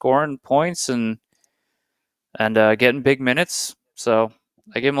was scoring points and getting big minutes. So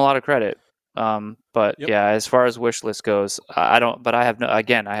I give him a lot of credit. But yeah, as far as wish list goes, I don't. But I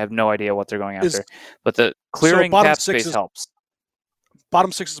have no idea what they're going after. But the clearing cap space helps.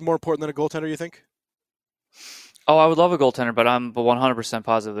 Bottom six is more important than a goaltender, you think? Oh, I would love a goaltender, but I'm 100%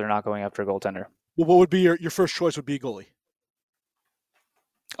 positive they're not going after a goaltender. Well, what would be your first choice? Would be goalie.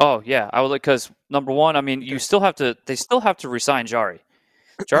 Oh yeah, I would, because number one, I mean, they still have to re-sign Jarry.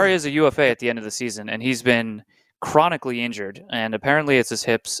 Jarry is a UFA at the end of the season, and he's been chronically injured, and apparently it's his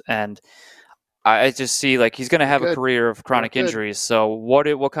hips, and I just see he's going to have a career of chronic injuries. So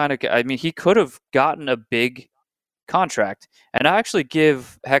what kind of? I mean, he could have gotten a big contract, and I actually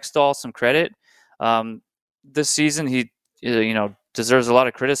give Hextall some credit. This season, he deserves a lot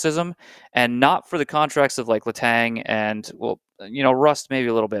of criticism, and not for the contracts of Letang and Rust maybe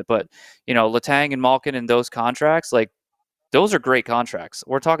a little bit, but Letang and Malkin and those contracts, those are great contracts.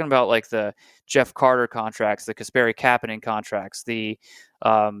 We're talking about the Jeff Carter contracts, the Kasperi Kapanen contracts, the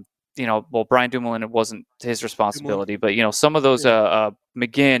Brian Dumoulin, it wasn't his responsibility, but some of those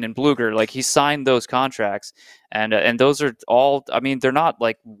McGinn and Bluger, he signed those contracts, and those are all. I mean, they're not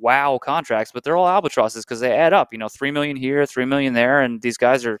wow contracts, but they're all albatrosses because they add up. $3 million here, $3 million there, and these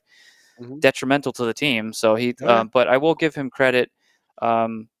guys are detrimental to the team. So but I will give him credit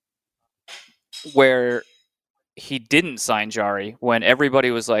where he didn't sign Jarry when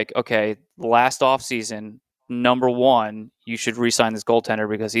everybody was okay, last offseason, number one, you should re-sign this goaltender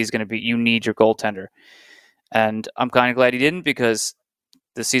because he's going to be. You need your goaltender, and I'm kind of glad he didn't, because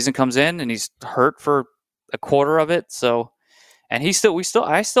the season comes in and he's hurt for a quarter of it. So, and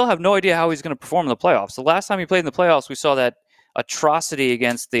I still have no idea how he's going to perform in the playoffs. The last time he played in the playoffs, we saw that atrocity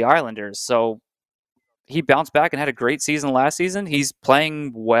against the Islanders. So he bounced back and had a great season last season. He's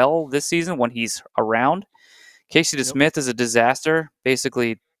playing well this season when he's around. Casey DeSmith is a disaster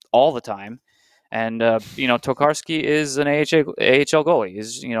basically all the time. And, Tokarski is an AHL goalie.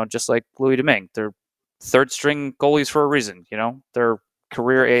 He's, just like Louis Domingue. They're third-string goalies for a reason, They're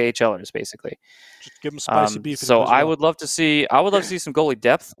career AHLers, basically. Just give them spicy beef. So I would love to see some goalie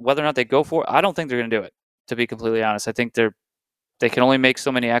depth. Whether or not they go for it, I don't think they're going to do it, to be completely honest. I think they can only make so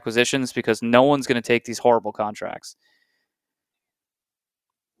many acquisitions because no one's going to take these horrible contracts.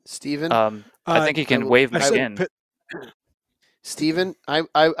 Steven? I think he can wave back in. Steven,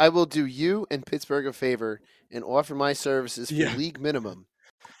 I will do you and Pittsburgh a favor and offer my services for league minimum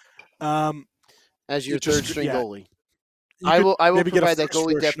as your third-string goalie. I will provide that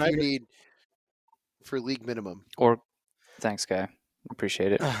goalie depth you need for league minimum. Thanks, Guy.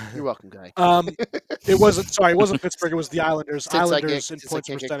 Appreciate it. You're welcome, Guy. It wasn't Pittsburgh. It was the Islanders. Islanders in points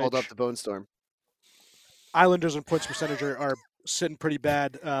percentage. Called up the Bone Storm. Islanders and points percentage are sitting pretty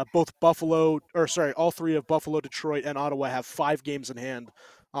bad. All three of Buffalo, Detroit, and Ottawa have 5 games in hand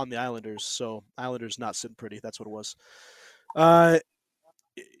on the Islanders. So Islanders not sitting pretty. That's what it was.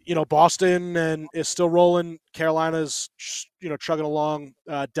 Boston is still rolling. Carolina's chugging along.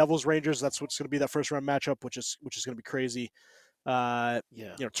 Devils Rangers. That's what's going to be that first round matchup, which is going to be crazy. Toronto.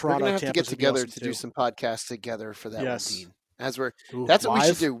 We're going to have to get together to do some podcasts together for that one, Dean. That's what we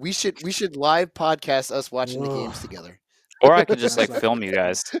should do. We should live podcast us watching the games together. Or I could just film you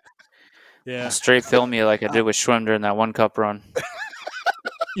guys. Yeah, straight film you like I did with Schwim during that one cup run.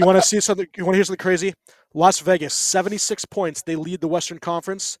 You want to see something? You want to hear something crazy? Las Vegas, 76 points. They lead the Western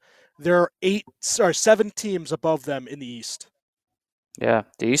Conference. There are 7 teams above them in the East. Yeah,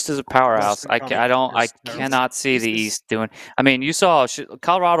 the East is a powerhouse. I cannot see the East doing. I mean, you saw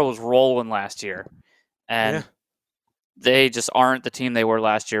Colorado was rolling last year, and they just aren't the team they were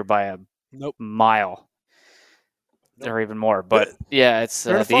last year by a mile, or even more. But it's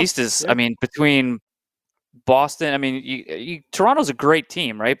the East is. I mean, between Boston, I mean, Toronto's a great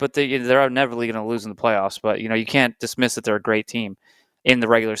team, right? But they're never going to lose in the playoffs. But you can't dismiss that they're a great team in the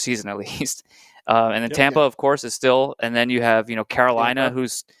regular season, at least. And then Tampa, of course, is still. And then you have Carolina,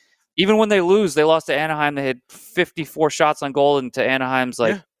 who's even when they lose, they lost to Anaheim. They had 54 shots on goal, and to Anaheim's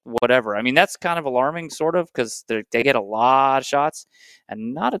whatever. I mean, that's kind of alarming, sort of, because they get a lot of shots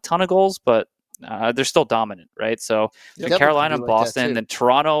and not a ton of goals, but they're still dominant, right? So Carolina and Boston, then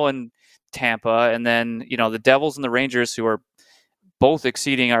Toronto and Tampa, and then the Devils and the Rangers, who are both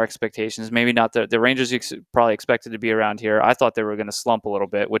exceeding our expectations. Maybe not the Rangers probably expected to be around here. I thought they were going to slump a little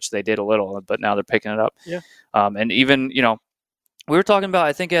bit, which they did a little, but now they're picking it up. Yeah. And even we were talking about,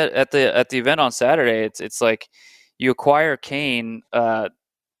 I think at the event on Saturday, it's like you acquire Kane.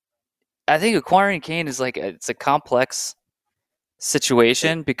 I think acquiring Kane is it's a complex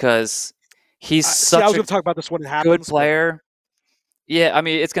situation because he's such I was going to talk about this when it happens. Good player. Yeah, I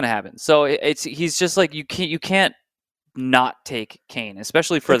mean it's going to happen. So he's just like you can't not take Kane,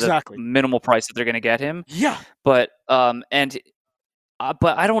 especially for the minimal price that they're going to get him. Yeah. But but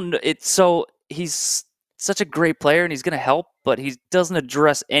I don't. It's so he's such a great player and he's going to help, but he doesn't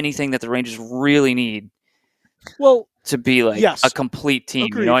address anything that the Rangers really need. Well, to be a complete team,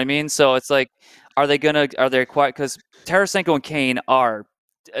 Agreed. You know what I mean? So it's like, are they quiet? Because Tarasenko and Kane are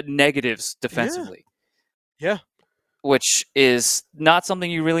negatives defensively. Yeah. Which is not something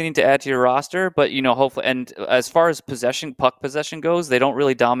you really need to add to your roster, but hopefully. And as far as puck possession goes, they don't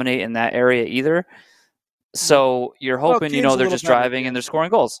really dominate in that area either. So you're hoping they're just driving and they're scoring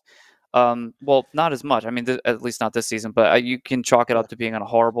goals. Well, not as much. I mean, at least not this season. But you can chalk it up to being on a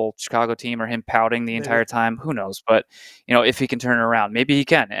horrible Chicago team or him pouting the entire time. Who knows? But if he can turn it around, maybe he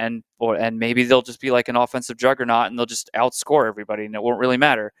can. And maybe they'll just be like an offensive juggernaut and they'll just outscore everybody, and it won't really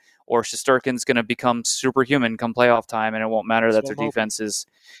matter. Or Shesterkin's going to become superhuman come playoff time, and it won't matter that their defense is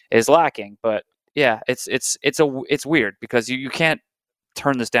lacking. But yeah, it's weird because you can't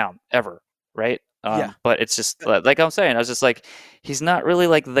turn this down ever, right? But it's just like I'm saying, I was just like, he's not really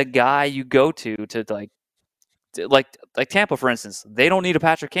like the guy you go to like Tampa, for instance. They don't need a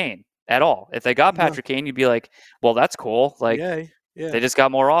Patrick Kane at all. If they got Patrick Kane, you'd be like, well, that's cool. Like they just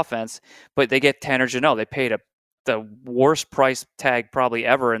got more offense, but they get Tanner Jeannot. They paid the worst price tag probably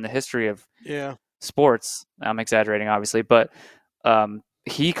ever in the history of sports. I'm exaggerating, obviously, but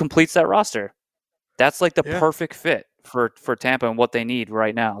he completes that roster. That's like the perfect fit for Tampa and what they need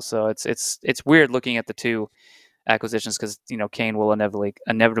right now. So it's weird looking at the two acquisitions because Kane will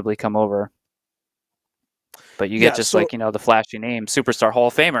inevitably come over. But you get the flashy name, superstar Hall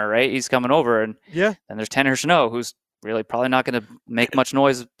of Famer, right? He's coming over, and there's Tanner Jeannot, who's really probably not going to make much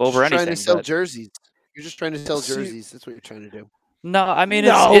noise over anything. Trying to sell jerseys. You're just trying to sell jerseys. That's what you're trying to do. No, I mean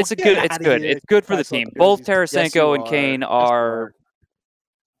it's good. It's good. It's good for the team. Both Tarasenko and Kane are.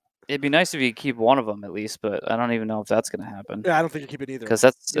 It'd be nice if you keep one of them at least, but I don't even know if that's going to happen. Yeah, I don't think you keep it either. Because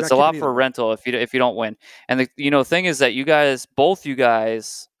it's a lot for rental if you don't win. And the thing is that both you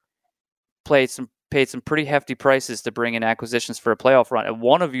guys paid some pretty hefty prices to bring in acquisitions for a playoff run, and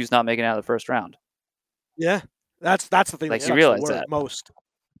one of you's not making it out of the first round. Yeah, that's the thing. Like you realize that most.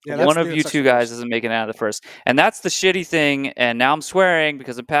 Yeah, one of you two guys isn't making it out of the first. And that's the shitty thing. And now I'm swearing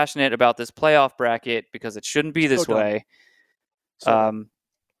because I'm passionate about this playoff bracket because it shouldn't be this way.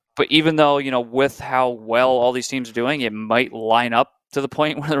 But even though, with how well all these teams are doing, it might line up to the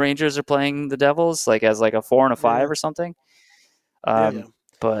point where the Rangers are playing the Devils, like as like a 4 and a 5 or something.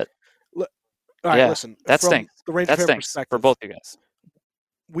 But listen, that stinks. The Rangers that stinks for both you guys.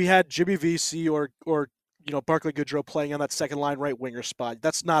 We had Jimmy VC or Barclay Goodrow playing on that second line right winger spot.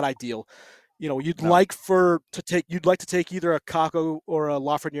 That's not ideal. You'd like to take either a Kakko or a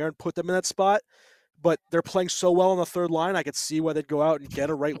Lafreniere and put them in that spot. but they're playing so well on the third line. I could see why they'd go out and get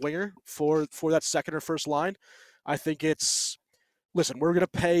a right winger for that second or first line. I think it's, listen, we're going to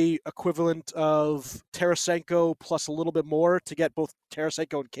pay equivalent of Tarasenko plus a little bit more to get both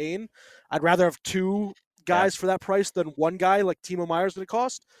Tarasenko and Kane. I'd rather have two guys for that price than one guy like Timo Meier's going to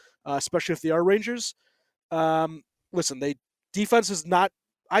cost, especially if they are Rangers. Listen, defense is not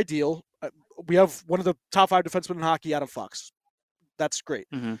ideal. We have one of the top 5 defensemen in hockey, Adam Fox. That's great.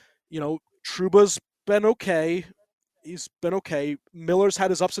 Mm-hmm. Trouba's been okay. He's been okay. Miller's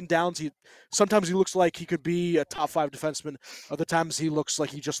had his ups and downs. Sometimes he looks like he could be a top 5 defenseman. Other times he looks like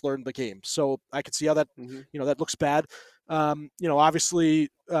he just learned the game. So I can see how that, that looks bad. Obviously,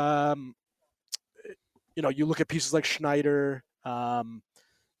 you look at pieces like Schneider.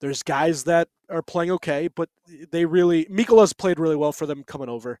 There's guys that are playing okay, but Mikola's played really well for them coming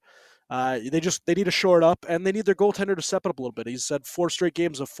over. They need to shore it up, and they need their goaltender to step it up a little bit. He's had 4 straight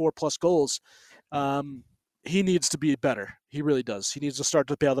games of 4+ goals. He needs to be better. He really does. He needs to start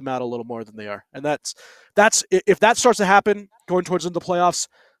to bail them out a little more than they are. And that's if that starts to happen going towards into the playoffs,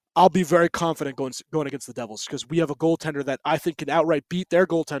 I'll be very confident going against the Devils, because we have a goaltender that I think can outright beat their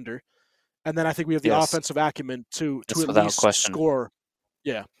goaltender, and then I think we have the offensive acumen to at least score.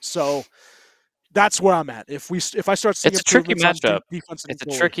 Yeah. So that's where I'm at. If I start seeing it's a tricky matchup. It's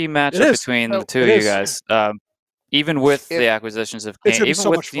a tricky matchup between the two of you guys. Even with the acquisitions of Kane, even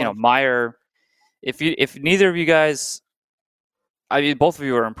with Meier. If neither of you guys, I mean, both of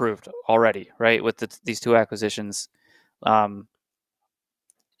you are improved already, right? With these 2 acquisitions,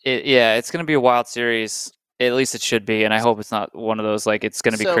 it's going to be a wild series. At least it should be, and I hope it's not one of those like it's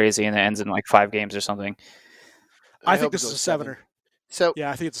going to be crazy and it ends in like 5 games or something. I think this is a 7er. So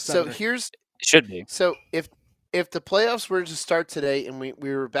yeah, I think it's a 7er. So it should be. So if the playoffs were to start today and we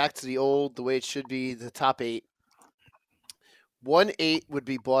were back to the way it should be, the top 8, 1-8 would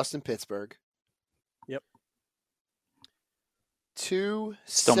be Boston-Pittsburgh. Yep.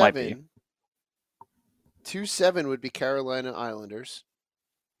 2-7. 2-7 would be Carolina Islanders.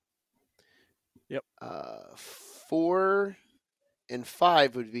 Yep. 4 and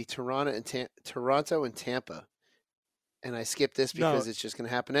 5 would be Toronto and Tampa. And I skipped this because it's just going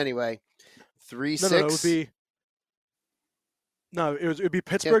to happen anyway. 3-6. It would be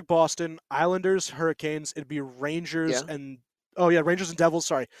Pittsburgh, Boston, Islanders, Hurricanes. It'd be Rangers and Rangers and Devils.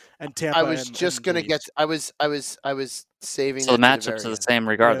 Sorry, and Tampa. I was just going to get. I was saving. So the matchups are the same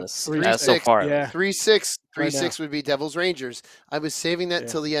regardless. Yeah, so far. Yeah. 3-6. 3-6 would be Devils Rangers. I was saving that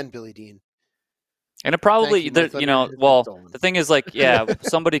till the end, Billy Dean. And it probably, the thing is, like,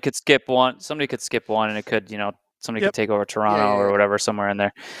 somebody could skip one. Somebody could skip one, and it could, somebody could take over Toronto or whatever somewhere in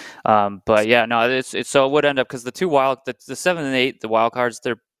there. But it's so it would end up because the 7 and 8, the wild cards,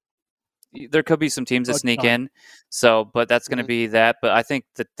 there could be some teams that sneak in. So, but that's going to be that. But I think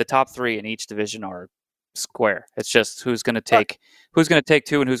the top 3 in each division are square. It's just who's going to take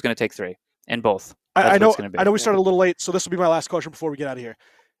 2 and who's going to take 3 in both. I know we started a little late, so this will be my last question before we get out of here.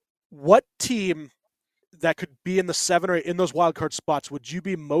 What team that could be in the 7 or 8 in those wild card spots would you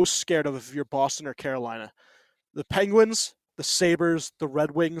be most scared of if you're Boston or Carolina? The Penguins, the Sabres, the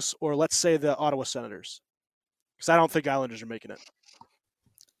Red Wings, or let's say the Ottawa Senators? Because I don't think Islanders are making it.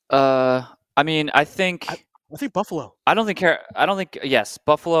 I think Buffalo. I don't think. Yes,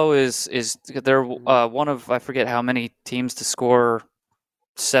 Buffalo is they're one of, I forget how many teams to score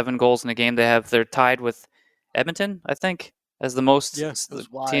 7 goals in a game. They're tied with Edmonton, I think, as the most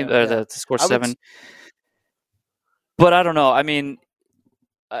team to score 7. But I don't know. I mean,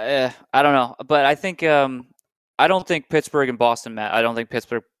 I don't know. But I think I don't think Pittsburgh and Boston I don't think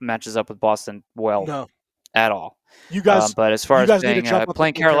Pittsburgh matches up with Boston well at all. You guys, but as far as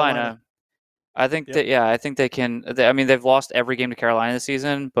playing Carolina, I think I think they can. They've lost every game to Carolina this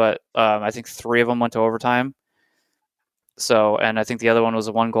season, but I think 3 of them went to overtime. So, and I think the other one was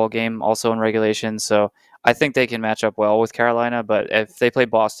a 1-goal game, also in regulation. So, I think they can match up well with Carolina. But if they play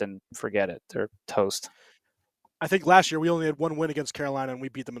Boston, forget it; they're toast. I think last year we only had 1 win against Carolina, and we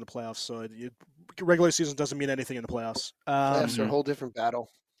beat them in the playoffs. So, regular season doesn't mean anything in the playoffs. Playoffs are a whole different battle.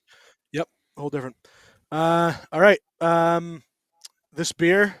 Yep, a whole different. All right. This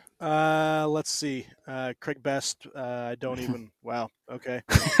beer. Let's see. Craig Best. I don't even. Wow. Okay,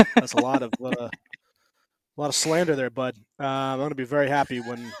 that's a lot of slander there, bud. I'm going to be very happy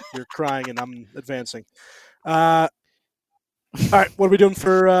when you're crying and I'm advancing. All right, what are we doing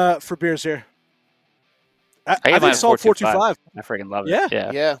for beers here? I think Salt 425. I freaking love it.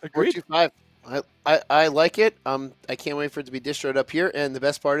 Yeah. 425. I like it. I can't wait for it to be distroed up here. And the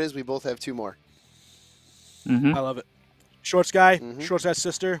best part is we both have 2 more. Mm-hmm. I love it. Shorts guy, Shorts guy's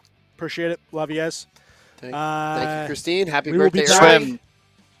sister. Appreciate it. Love you guys. Thank you, Christine. Happy we birthday, Swim.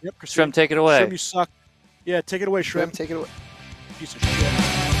 Yep, Shrimp, take it away. Shrimp, you suck. Yeah, take it away, Shrimp. Take it away. Piece of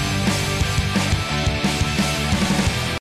shit.